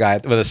later, there's a guy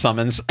with a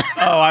summons.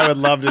 Oh, I would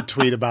love to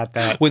tweet about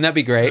that. Wouldn't that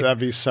be great? That'd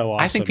be so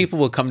awesome. I think people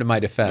will come to my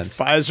defense.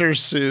 If Pfizer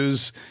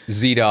sues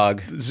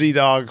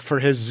ZDogg for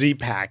his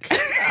Z-Pack.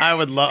 I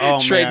would love. Oh,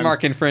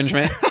 trademark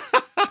infringement.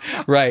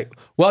 Right.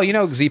 Well,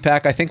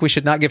 Z-Pack, I think we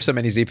should not give so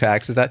many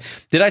Z-Packs.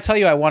 Did I tell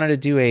you I wanted to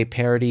do a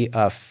parody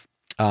of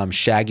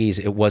Shaggy's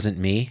It Wasn't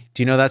Me?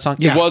 Do you know that song?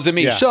 Yeah. It wasn't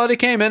me. Yeah. Shorty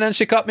came in and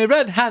she caught me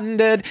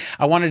red-handed.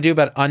 I wanted to do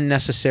about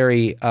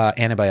unnecessary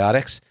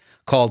antibiotics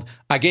called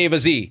I Gave a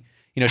Z.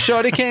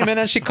 Shorty came in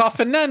and she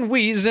coughing and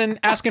wheezing,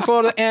 asking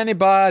for the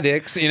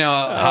antibiotics.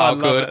 How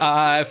could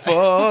I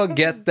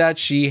forget that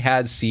she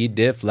had C.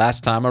 diff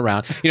last time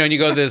around? And you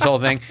go through this whole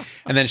thing,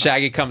 and then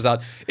Shaggy comes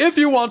out, if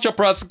you want your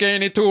press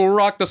skinny to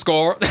rock the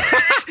score,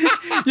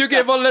 you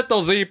give a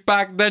little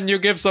Z-Pack, then you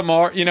give some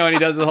more, and he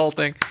does the whole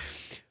thing.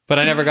 But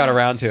I never got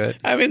around to it.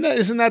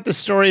 Isn't that the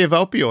story of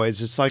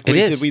opioids? It's like,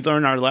 did we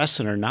learn our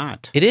lesson or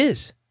not? It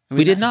is.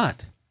 We did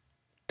not.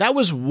 That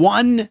was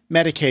one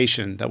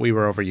medication that we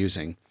were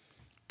overusing.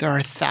 There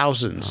are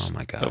thousands of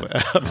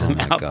them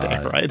out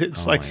there, right?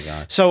 It's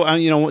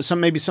so,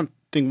 maybe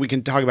something we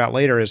can talk about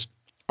later is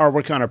our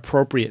work on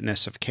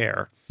appropriateness of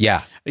care.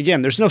 Yeah.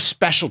 Again, there's no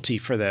specialty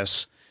for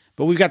this,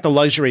 but we've got the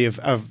luxury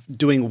of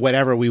doing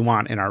whatever we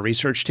want in our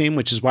research team,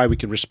 which is why we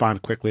can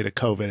respond quickly to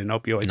COVID and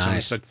opioids.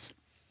 Nice. And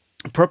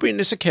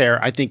appropriateness of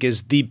care, I think,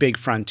 is the big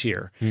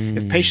frontier.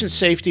 If patient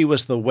safety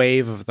was the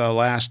wave of the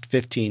last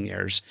 15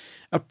 years,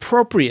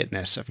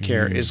 appropriateness of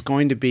care is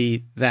going to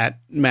be that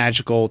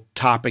magical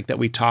topic that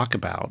we talk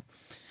about.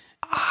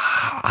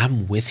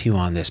 I'm with you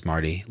on this,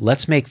 Marty.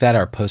 Let's make that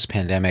our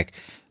post-pandemic,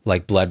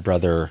 like blood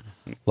brother,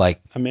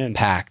 like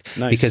pact.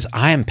 Nice. Because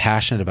I am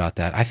passionate about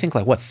that. I think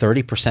like what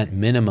 30%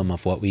 minimum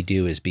of what we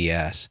do is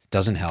BS.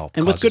 Doesn't help.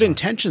 And with good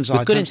intentions,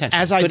 with good intentions,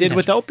 as I did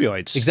with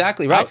opioids.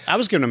 Exactly right. I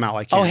was giving them out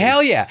like candy. Oh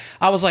hell yeah!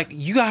 I was like,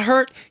 you got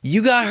hurt,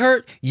 you got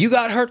hurt, you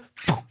got hurt.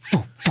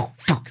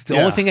 The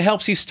only thing that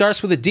helps you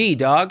starts with a D,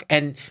 dog.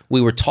 And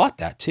we were taught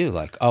that too.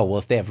 Like, oh well,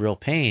 if they have real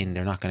pain,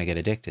 they're not going to get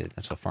addicted.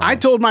 That's what pharma. I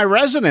told my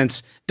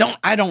residents,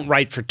 I don't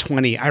write for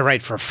 20. I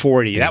write for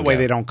 40. That way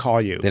they don't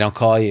call you. They don't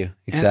call you.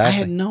 Exactly. And I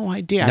had no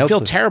idea. I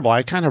feel terrible.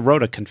 I kind of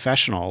wrote a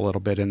confessional a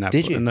little bit in that.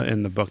 Did you?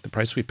 In the book, The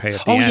Price We Pay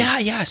at the end.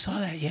 End. Yeah, I saw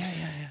that. Yeah.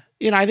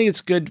 You know, I think it's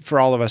good for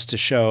all of us to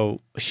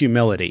show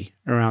humility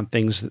around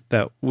things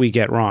that we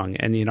get wrong.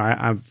 And you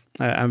know,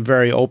 I'm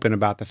very open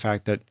about the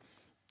fact that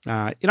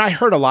you know, I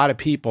heard a lot of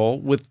people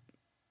with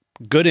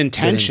good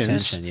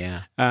intentions,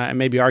 and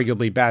maybe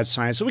arguably bad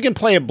science. So we can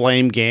play a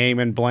blame game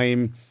and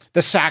blame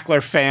the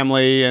Sackler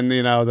family and,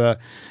 you know, the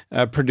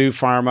Purdue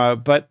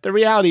Pharma. But the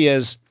reality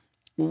is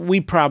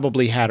we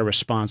probably had a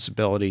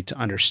responsibility to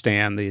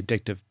understand the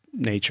addictive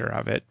nature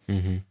of it.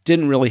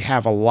 Didn't really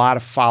have a lot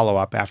of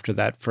follow-up after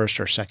that first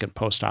or second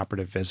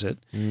post-operative visit.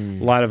 A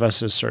lot of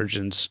us as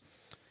surgeons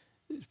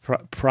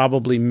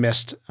probably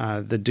missed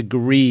the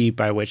degree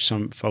by which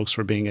some folks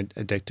were being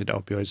addicted to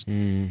opioids.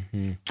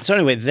 So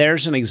anyway,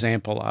 there's an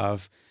example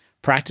of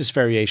practice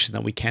variation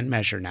that we can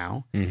measure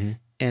now, and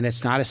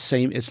it's not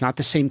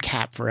the same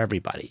cap for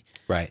everybody.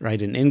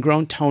 Right. An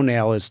ingrown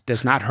toenail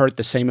does not hurt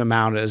the same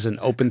amount as an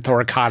open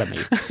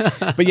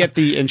thoracotomy, but yet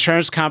the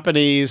insurance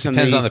companies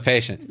depends on the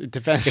patient. It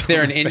depends. If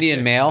they're an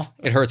Indian male,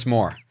 it hurts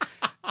more.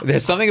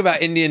 There's something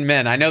about Indian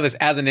men. I know this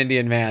as an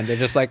Indian man. They're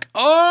just like,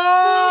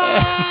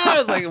 oh,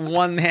 it's like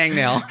one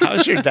hangnail.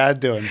 How's your dad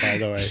doing, by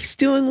the way? He's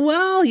doing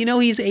well. You know,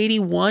 he's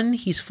 81.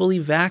 He's fully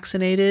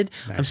vaccinated.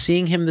 Nice. I'm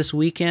seeing him this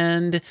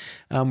weekend.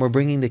 We're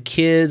bringing the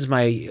kids.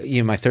 My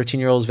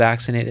 13-year-old's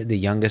vaccinated. The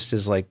youngest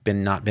has like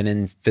not been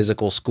in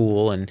physical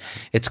school, and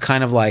it's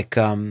kind of like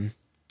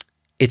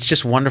it's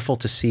just wonderful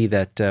to see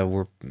that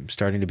we're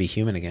starting to be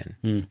human again.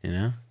 You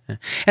know.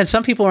 And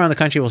some people around the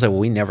country will say, well,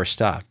 we never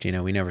stopped. You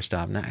know, we never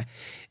stopped. Nah,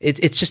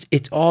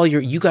 it's all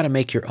you got to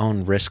make your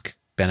own risk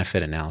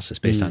benefit analysis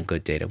based on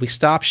good data. We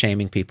stop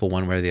shaming people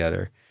one way or the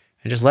other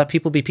and just let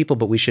people be people,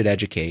 but we should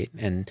educate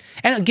and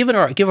give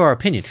our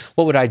opinion.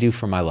 What would I do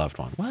for my loved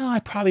one? Well, I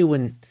probably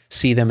wouldn't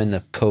see them in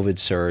the COVID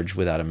surge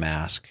without a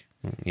mask,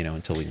 you know,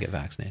 until we can get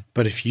vaccinated.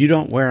 But if you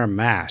don't wear a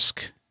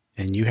mask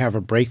and you have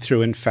a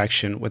breakthrough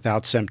infection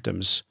without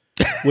symptoms,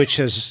 which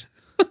is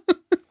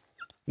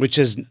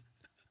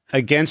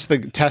against the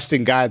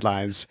testing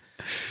guidelines,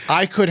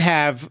 I could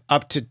have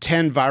up to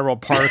 10 viral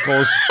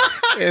particles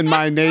in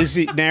my nares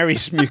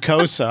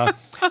mucosa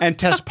and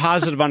test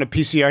positive on a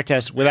PCR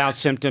test without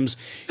symptoms.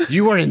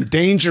 You are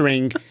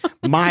endangering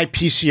my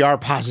PCR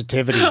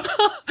positivity.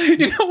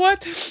 You know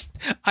what?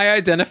 I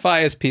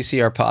identify as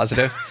PCR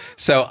positive,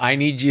 so I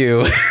need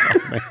you.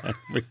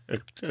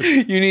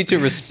 You need to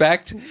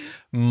respect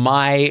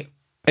my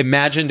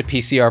imagined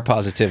PCR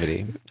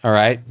positivity, all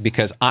right?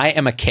 Because I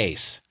am a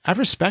case. I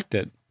respect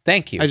it.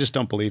 Thank you. I just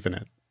don't believe in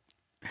it.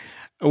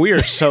 We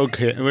are so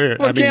canceled. We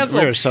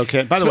are so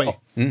canceled. By the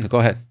way, go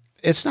ahead.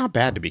 It's not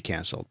bad to be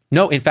canceled.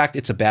 No, in fact,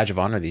 it's a badge of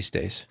honor these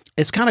days.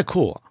 It's kind of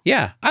cool.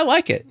 Yeah, I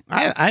like it.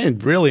 I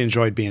really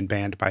enjoyed being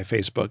banned by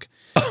Facebook.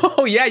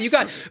 Oh yeah, you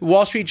got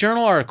Wall Street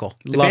Journal article.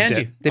 They banned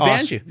you. They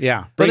banned you.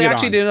 Yeah, but they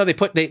actually didn't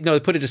know. They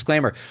put a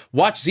disclaimer.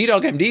 Watch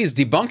ZDoggMD's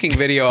debunking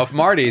video of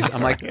Marty's.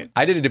 I'm like,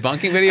 I did a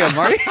debunking video of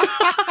Marty.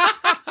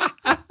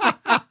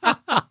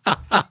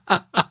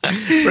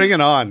 Bring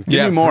it on.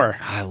 Give me more.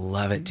 I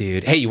love it,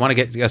 dude. Hey, you want to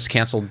get us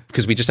canceled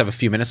because we just have a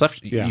few minutes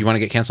left? Yeah. You want to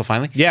get canceled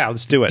finally? Yeah,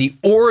 let's do it. The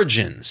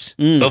origins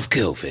of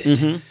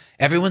COVID.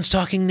 Everyone's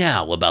talking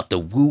now about the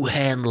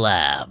Wuhan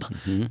lab.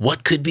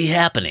 What could be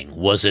happening?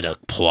 Was it a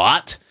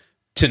plot?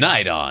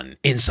 Tonight on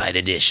Inside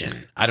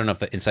Edition. I don't know if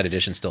the Inside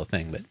Edition is still a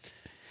thing,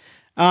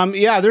 but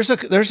yeah, there's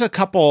a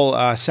couple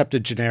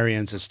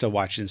septuagenarians that still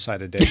watch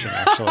Inside Edition.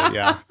 Actually,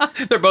 yeah,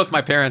 they're both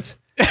my parents.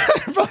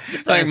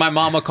 Like my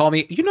mom will call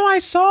me, you know, I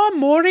saw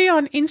Maury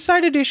on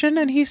Inside Edition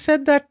and he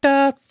said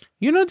that,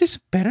 you know, this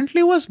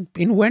apparently was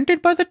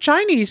invented by the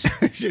Chinese.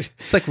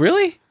 It's like,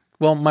 really?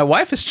 Well, my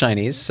wife is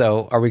Chinese,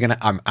 so are we going to,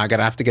 I'm going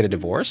to have to get a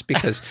divorce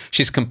because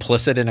she's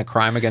complicit in a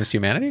crime against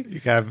humanity? You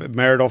have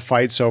marital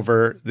fights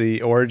over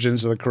the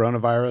origins of the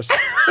coronavirus.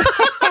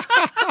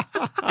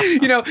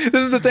 You know,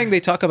 this is the thing. They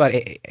talk about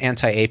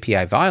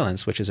anti-API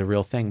violence, which is a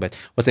real thing, but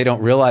what they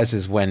don't realize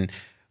is when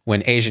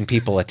Asian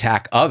people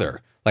attack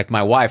other, like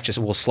my wife just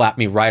will slap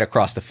me right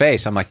across the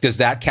face. I'm like, does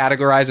that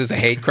categorize as a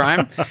hate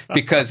crime?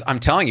 Because I'm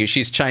telling you,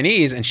 she's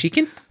Chinese and she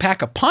can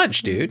pack a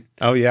punch, dude.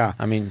 Oh, yeah.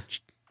 I mean,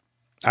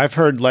 I've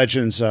heard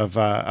legends of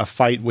a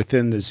fight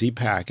within the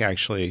Z-Pack,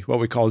 actually, what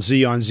we call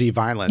Z-on-Z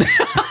violence.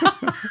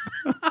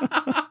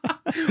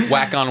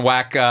 Whack on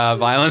whack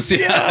violence.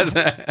 Yeah.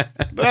 But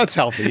that's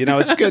healthy. You know,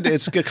 it's good.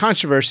 It's good.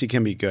 Controversy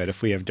can be good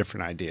if we have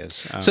different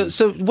ideas.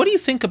 So what do you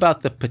think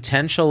about the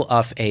potential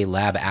of a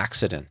lab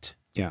accident?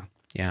 Yeah.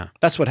 Yeah.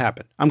 That's what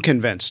happened. I'm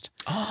convinced.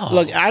 Oh.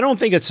 Look, I don't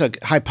think it's a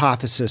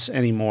hypothesis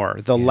anymore,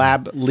 the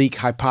lab leak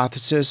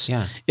hypothesis.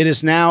 Yeah. It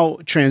is now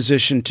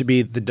transitioned to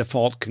be the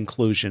default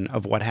conclusion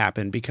of what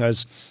happened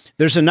because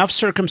there's enough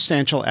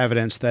circumstantial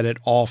evidence that it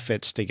all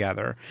fits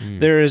together.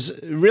 There has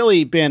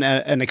really been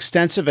an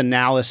extensive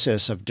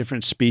analysis of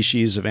different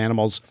species of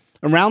animals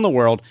around the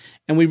world,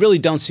 and we really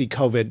don't see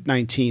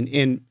COVID-19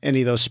 in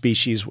any of those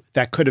species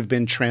that could have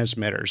been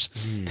transmitters.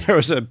 There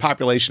was a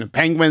population of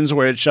penguins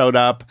where it showed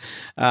up.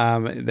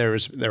 There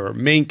were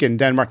mink in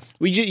Denmark.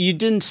 You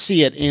didn't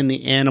see it in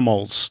the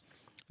animals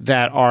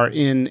that are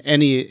in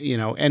any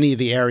of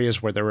the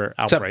areas where there were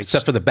outbreaks.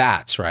 Except for the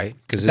bats, right?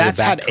 Because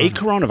bats had a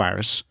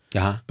coronavirus,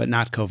 Uh-huh. but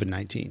not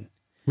COVID-19.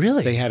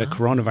 Really? They had a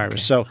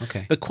coronavirus.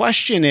 Okay. So the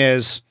question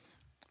is,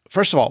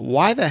 first of all,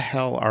 why the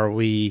hell are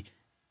we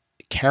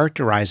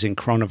characterizing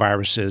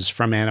coronaviruses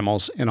from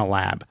animals in a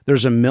lab?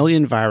 There's 1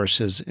 million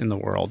viruses in the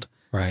world.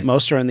 Right.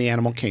 Most are in the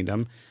animal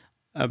kingdom.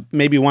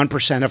 Maybe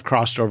 1% have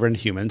crossed over in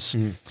humans.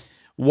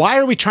 Why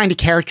are we trying to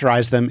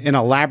characterize them in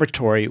a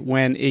laboratory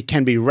when it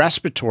can be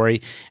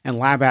respiratory and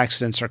lab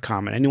accidents are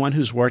common? Anyone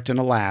who's worked in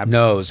a lab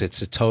knows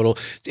it's a total.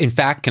 In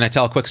fact, can I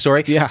tell a quick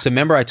story? Yeah. So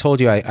remember I told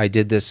you I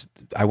did this,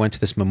 I went to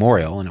this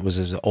memorial, and it was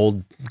this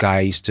old guy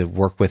I used to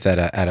work with at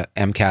a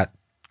MCAT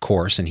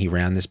course, and he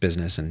ran this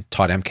business and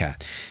taught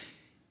MCAT.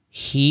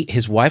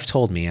 His wife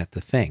told me at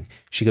the thing,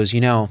 she goes,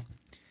 he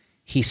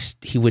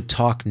would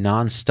talk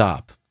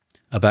nonstop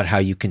about how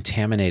you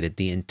contaminated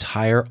the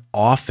entire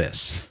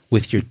office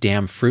with your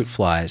damn fruit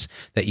flies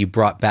that you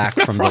brought back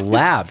from the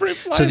lab.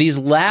 So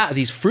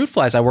these fruit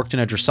flies, I worked in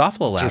a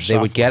Drosophila lab. They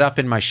would get up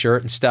in my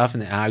shirt and stuff,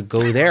 and I'd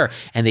go there,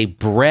 and they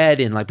bred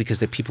in, like, because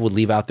the people would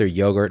leave out their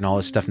yogurt and all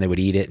this stuff, and they would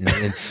eat it.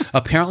 And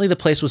apparently the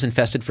place was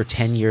infested for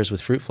 10 years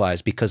with fruit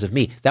flies because of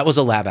me. That was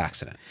a lab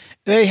accident.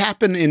 They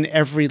happen in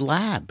every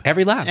lab.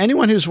 Every lab.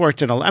 Anyone who's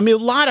worked in a lab. I mean, a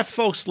lot of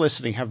folks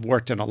listening have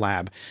worked in a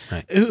lab.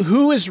 Right.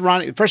 Who is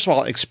running? First of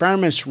all,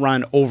 experiments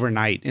run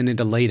overnight and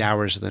into late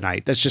hours of the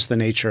night. That's just the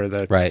nature of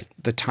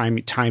the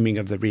timing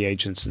of the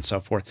reagents and so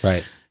forth.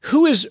 Right.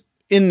 Who is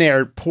in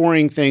there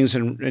pouring things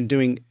and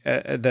doing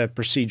the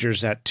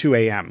procedures at 2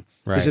 a.m.?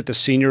 Right. Is it the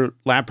senior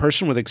lab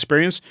person with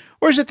experience,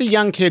 or is it the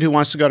young kid who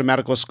wants to go to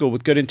medical school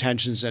with good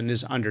intentions and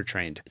is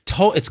undertrained?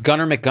 It's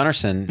Gunnar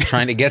McGunnerson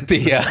trying to get the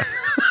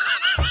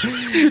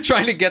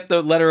trying to get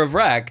the letter of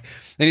rec,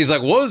 and he's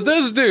like, "What does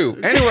this do?"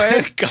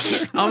 Anyways,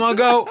 I'm gonna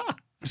go.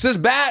 Is this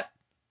bat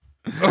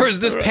or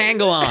is this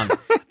pangolin?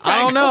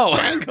 I don't know.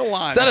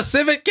 Pangolin. Is that a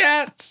civet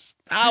cat?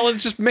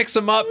 Let's just mix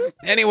them up.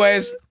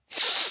 Anyways,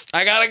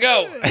 I gotta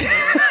go.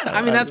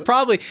 I mean, that's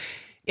probably.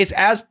 It's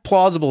as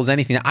plausible as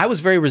anything. I was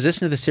very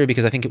resistant to this theory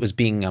because I think it was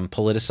being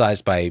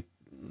politicized by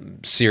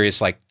serious,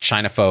 like,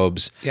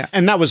 China-phobes. Yeah,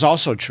 and that was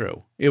also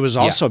true. It was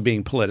also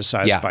being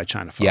politicized by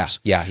China-phobes.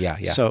 Yeah.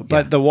 So,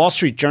 but the Wall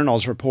Street Journal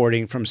is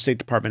reporting from State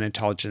Department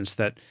intelligence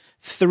that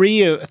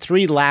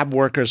three lab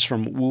workers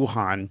from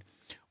Wuhan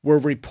were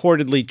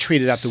reportedly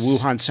treated at the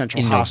Wuhan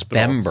Central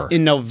Hospital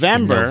in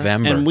November.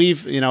 And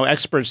we've,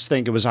 experts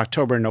think it was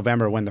October and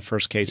November when the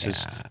first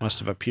cases must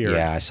have appeared.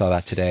 Yeah, I saw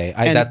that today.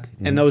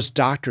 And those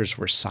doctors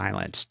were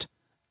silenced.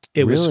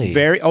 It was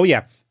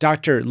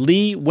Dr.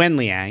 Li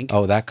Wenliang.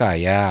 Oh, that guy,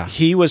 yeah.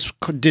 He was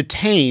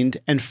detained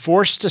and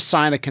forced to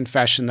sign a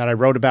confession that I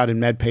wrote about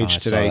in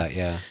MedPage today. I saw that,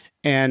 yeah.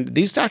 And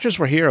these doctors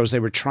were heroes. They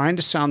were trying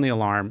to sound the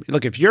alarm.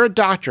 Look, if you're a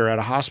doctor at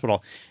a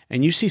hospital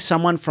and you see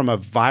someone from a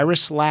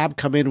virus lab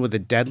come in with a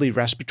deadly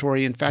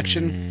respiratory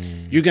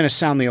infection, you're going to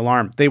sound the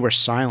alarm. They were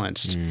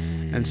silenced.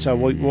 And so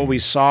what we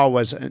saw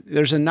was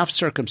there's enough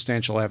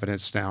circumstantial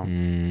evidence now.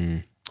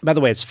 By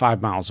the way, it's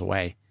 5 miles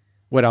away.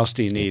 What else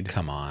do you need?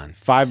 Come on.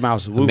 5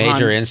 miles of Wuhan. A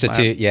major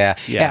institute, yeah.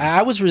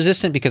 I was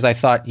resistant because I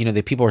thought,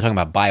 the people were talking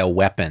about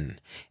bioweapon,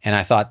 and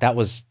I thought that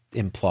was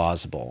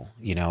implausible,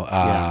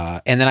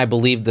 and then I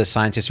believed the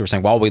scientists who were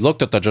saying, well, we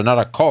looked at the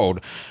genetic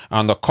code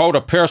and the code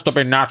appears to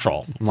be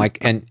natural. I'm like,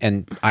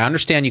 and I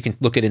understand you can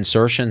look at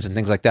insertions and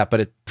things like that, but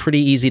it's pretty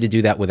easy to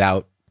do that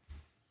without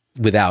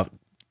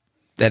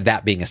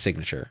that being a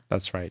signature.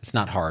 That's right. It's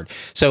not hard.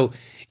 So,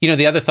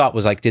 the other thought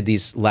was, like, did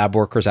these lab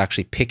workers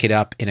actually pick it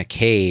up in a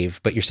cave?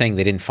 But you're saying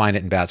they didn't find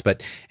it in bats,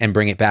 and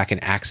bring it back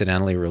and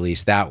accidentally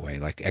release that way,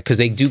 like, because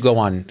they do go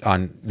on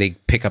they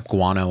pick up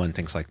guano and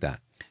things like that.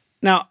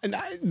 Now,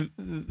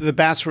 the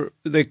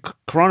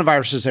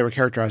coronaviruses they were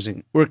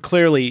characterizing were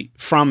clearly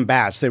from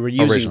bats. They were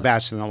using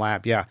bats in the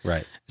lab. Yeah.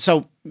 Right.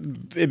 So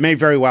it may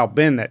very well have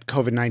been that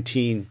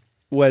COVID-19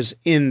 was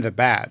in the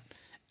bat.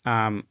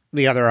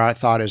 The other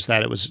thought is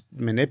that it was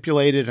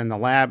manipulated in the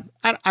lab.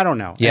 I don't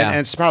know. Yeah.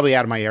 And it's probably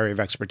out of my area of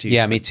expertise.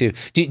 Yeah, me too.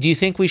 Do you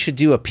think we should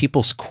do a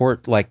people's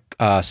court, like,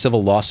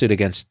 civil lawsuit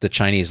against the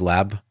Chinese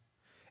lab?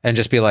 And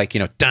just be like,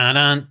 dun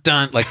dun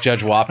dun, like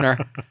Judge Wapner,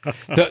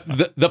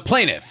 the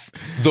plaintiff,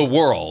 the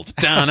world,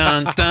 dun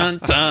dun dun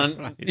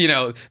dun.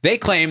 They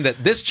claim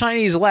that this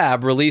Chinese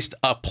lab released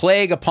a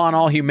plague upon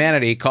all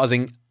humanity,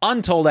 causing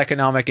untold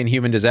economic and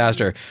human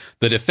disaster.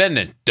 The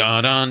defendant,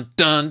 dun dun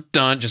dun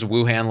dun, just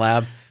Wuhan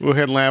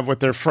lab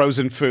with their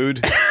frozen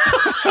food.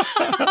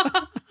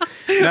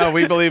 No,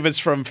 we believe it's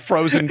from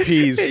frozen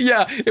peas.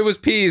 Yeah, it was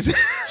peas.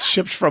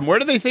 Shipped from, where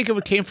do they think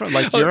it came from?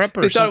 Like Europe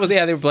or They thought something? it was,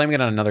 yeah, they were blaming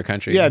it on another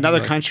country. Yeah,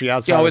 another country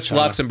outside Oh, of it's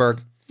China.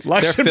 Luxembourg. They're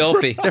Luxembourg.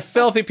 filthy. They're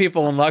filthy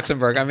people in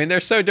Luxembourg. I mean,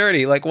 they're so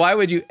dirty. Like, why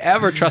would you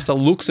ever trust a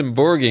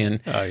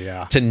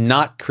Luxembourgian to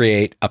not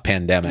create a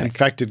pandemic?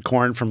 Infected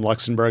corn from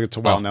Luxembourg. It's a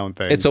well-known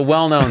thing. It's a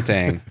well-known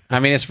thing. I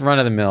mean, it's run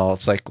of the mill.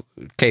 It's like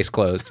case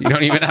closed. You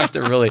don't even have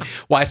to really.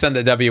 Why send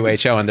the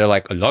WHO? And they're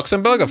like,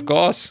 Luxembourg, of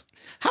course.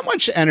 How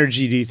much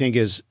energy do you think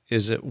is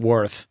it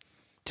worth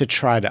to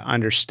try to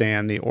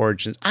understand the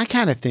origins? I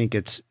kind of think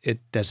it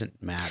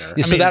doesn't matter.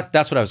 Yeah, so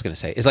that's what I was going to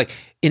say. Is like,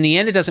 in the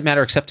end, it doesn't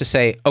matter except to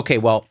say, okay,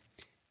 well,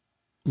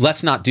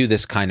 let's not do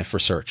this kind of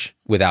research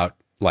without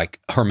like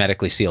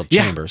hermetically sealed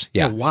chambers.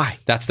 Yeah. Why?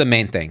 That's the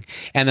main thing.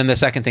 And then the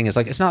second thing is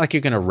like, it's not like you're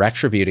going to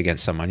retribute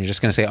against someone. You're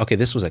just going to say, okay,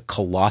 this was a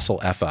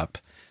colossal F up.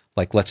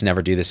 Like, let's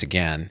never do this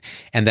again.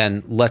 And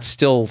then let's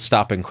still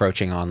stop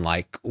encroaching on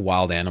like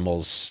wild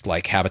animals,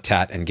 like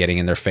habitat, and getting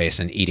in their face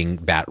and eating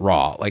bat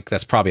raw. Like,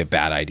 that's probably a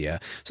bad idea.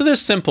 So there's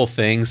simple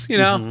things, you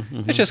know,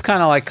 it's just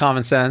kind of like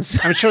common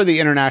sense. I'm sure the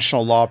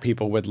international law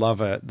people would love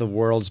the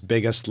world's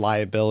biggest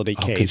liability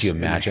case could you in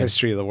the imagine?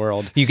 history of the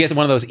world. You get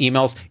one of those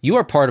emails, you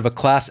are part of a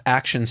class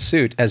action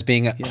suit as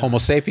being a Homo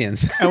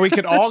sapiens. And we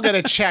could all get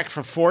a check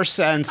for 4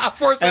 cents,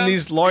 4 cents. and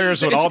these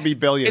lawyers would all be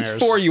billionaires.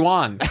 It's 4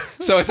 yuan.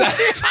 So it's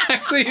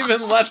actually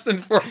even less than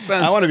 4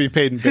 cents. I want to be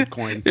paid in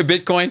Bitcoin.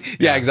 Bitcoin?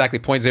 Yeah, exactly.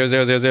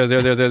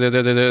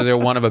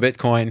 0.000000001 of a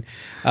Bitcoin.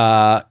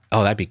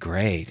 Oh, that'd be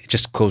great. It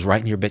just goes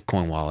right in your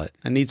Bitcoin wallet.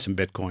 I need some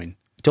Bitcoin.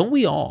 Don't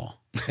we all?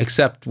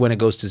 Except when it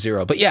goes to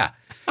zero. But yeah,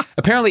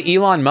 apparently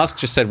Elon Musk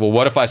just said, well,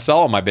 what if I sell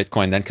all my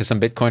Bitcoin then? Because some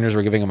Bitcoiners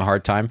were giving him a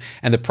hard time,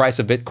 and the price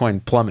of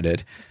Bitcoin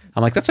plummeted.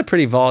 I'm like, that's a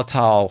pretty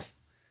volatile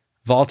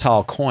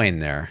coin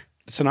there.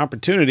 It's an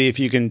opportunity if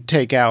you can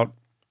take out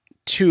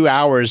 2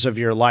 hours of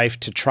your life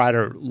to try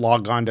to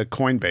log on to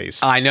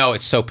Coinbase. I know,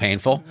 it's so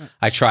painful.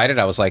 I tried it.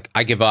 I was like,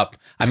 I give up.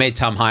 I made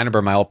Tom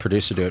Heineber, my old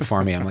producer, do it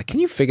for me. I'm like, can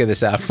you figure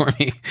this out for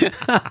me?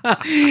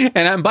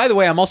 And by the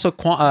way, I'm also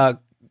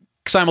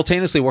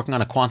simultaneously working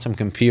on a quantum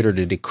computer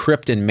to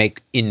decrypt and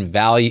make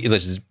invalue.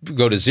 Let's just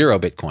go to zero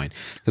Bitcoin,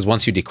 because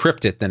once you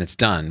decrypt it, then it's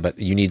done. But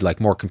you need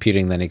like more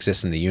computing than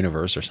exists in the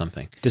universe or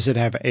something. Does it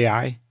have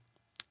AI?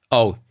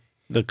 Oh,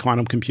 the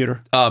quantum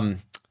computer?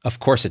 Of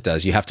course it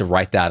does. You have to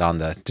write that on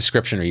the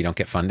description or you don't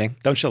get funding.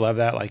 Don't you love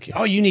that? Like,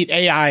 oh, you need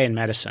AI in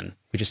medicine.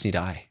 We just need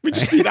I. We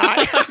just need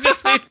I.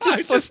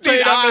 just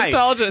need I.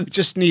 Intelligence. We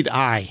just need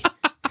I.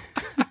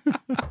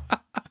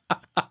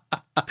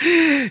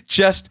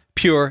 Just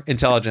pure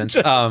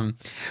intelligence.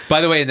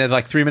 By the way, in the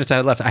like 3 minutes I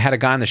had left, I had a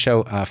guy on the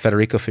show,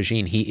 Federico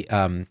Fagin. He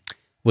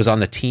was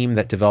on the team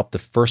that developed the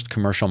first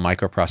commercial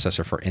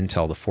microprocessor for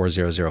Intel, the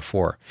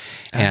 4004.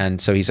 And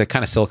so he's a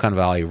kind of Silicon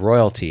Valley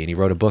royalty, and he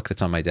wrote a book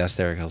that's on my desk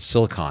there called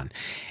Silicon.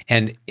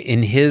 And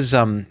in his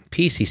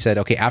piece, he said,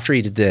 okay, after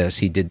he did this,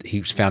 he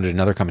founded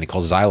another company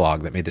called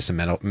Zilog that made this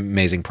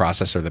amazing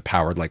processor that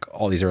powered like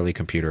all these early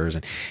computers.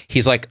 And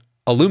he's like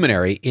a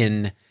luminary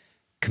in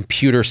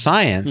computer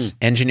science,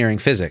 engineering,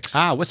 physics.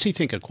 What's he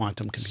think of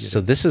quantum computing?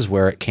 So this is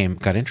where it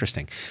got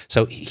interesting.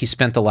 So he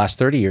spent the last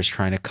 30 years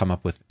trying to come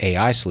up with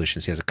AI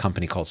solutions. He has a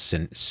company called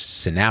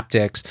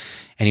Synaptics,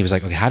 and he was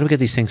like, okay, how do we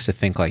get these things to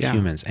think like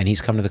humans? And he's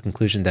come to the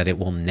conclusion that it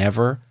will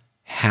never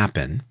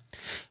happen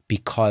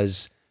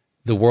because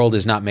the world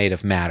is not made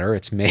of matter.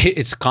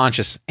 It's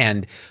conscious.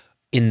 And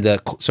in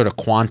the sort of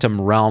quantum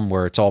realm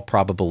where it's all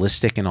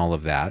probabilistic and all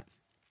of that,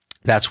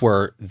 that's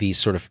where these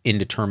sort of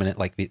indeterminate,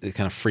 like the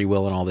kind of free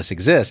will and all this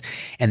exists.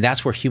 And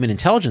that's where human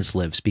intelligence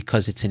lives,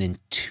 because it's an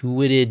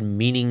intuited,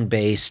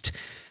 meaning-based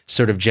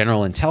sort of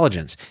general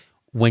intelligence.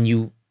 When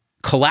you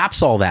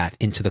collapse all that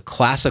into the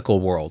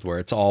classical world where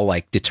it's all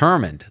like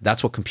determined,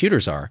 that's what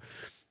computers are.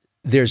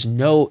 There's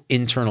no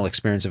internal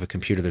experience of a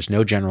computer. There's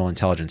no general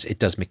intelligence. It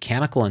does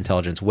mechanical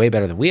intelligence way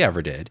better than we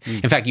ever did.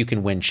 In fact, you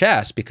can win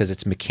chess because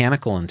it's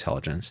mechanical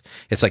intelligence.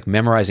 It's like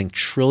memorizing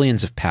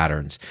trillions of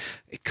patterns,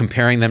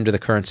 comparing them to the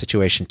current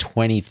situation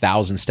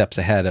 20,000 steps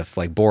ahead of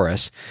like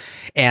Boris,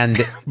 and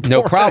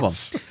no problem.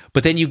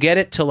 But then you get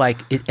it to like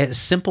a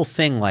simple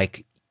thing,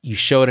 like you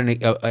showed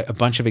a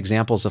bunch of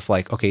examples of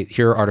like, okay,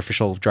 here,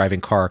 artificial driving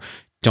car,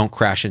 don't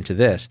crash into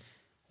this.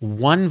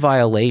 One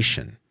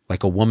violation,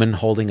 like a woman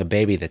holding a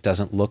baby that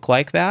doesn't look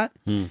like that,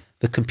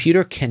 the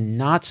computer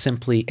cannot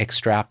simply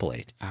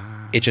extrapolate.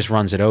 It just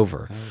runs it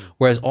over.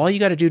 Whereas all you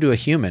got to do to a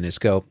human is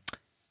go,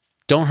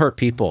 don't hurt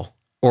people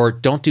or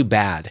don't do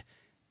bad,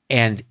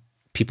 and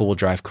people will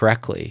drive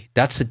correctly.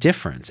 That's the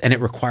difference. And it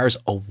requires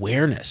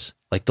awareness.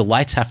 Like the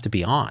lights have to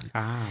be on.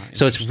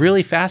 So it's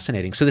really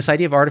fascinating. So this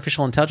idea of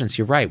artificial intelligence,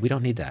 you're right, we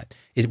don't need that.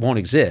 It won't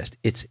exist.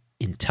 It's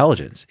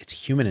intelligence.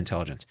 It's human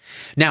intelligence.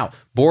 Now,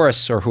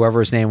 Boris, or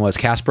whoever his name was,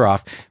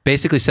 Kasparov,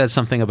 basically said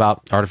something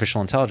about artificial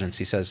intelligence.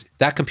 He says,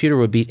 that computer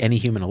would beat any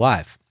human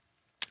alive.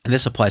 And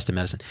this applies to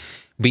medicine.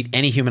 Beat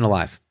any human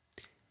alive.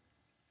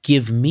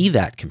 Give me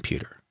that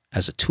computer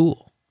as a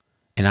tool,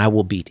 and I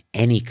will beat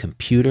any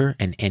computer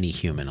and any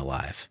human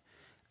alive.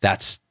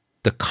 That's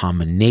the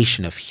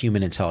combination of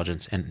human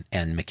intelligence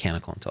and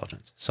mechanical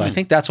intelligence. So I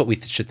think that's what we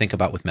should think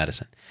about with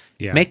medicine.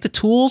 Yeah. Make the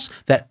tools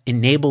that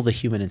enable the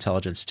human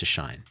intelligence to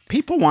shine.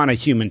 People want a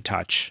human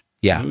touch.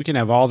 Yeah. We can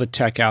have all the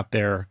tech out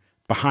there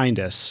behind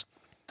us.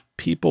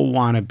 People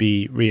want to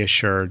be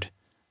reassured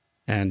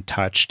and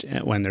touched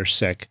when they're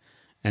sick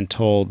and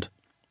told,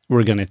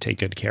 we're going to take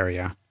good care of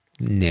you.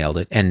 Nailed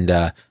it. And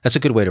that's a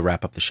good way to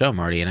wrap up the show,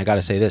 Marty. And I got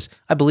to say this.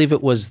 I believe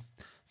it was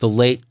the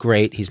late,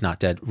 great, he's not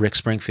dead, Rick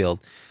Springfield,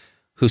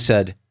 who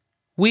said,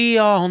 we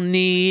all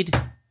need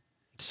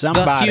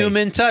somebody. The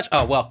human touch.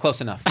 Oh, well, close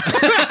enough.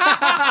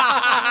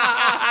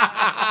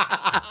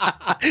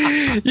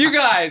 You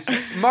guys,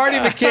 Marty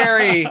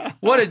Makary,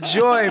 what a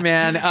joy,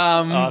 man.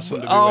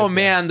 Awesome. Oh,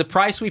 man, the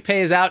price we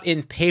pay is out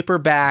in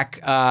paperback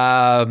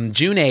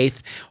June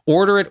 8th.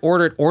 Order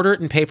it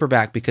in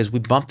paperback because we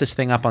bumped this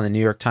thing up on the New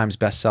York Times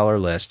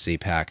bestseller list,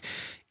 Z-Pack.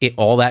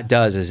 All that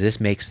does is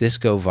this makes this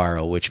go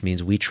viral, which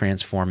means we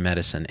transform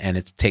medicine, and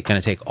it's going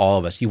to take all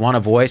of us. You want a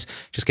voice?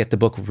 Just get the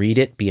book, read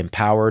it, be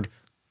empowered,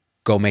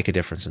 go make a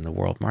difference in the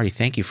world. Marty,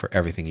 thank you for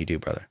everything you do,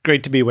 brother.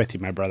 Great to be with you,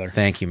 my brother.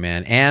 Thank you,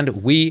 man.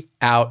 And we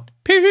out.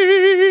 Peace.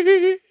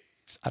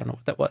 I don't know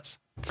what that was.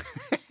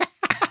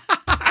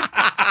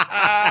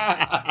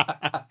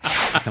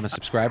 Become a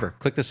subscriber.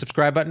 Click the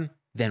subscribe button.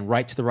 Then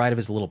right to the right of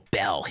his little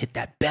bell. Hit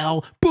that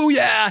bell.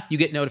 Booyah! You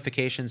get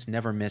notifications.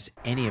 Never miss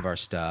any of our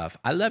stuff.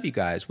 I love you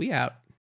guys. We out.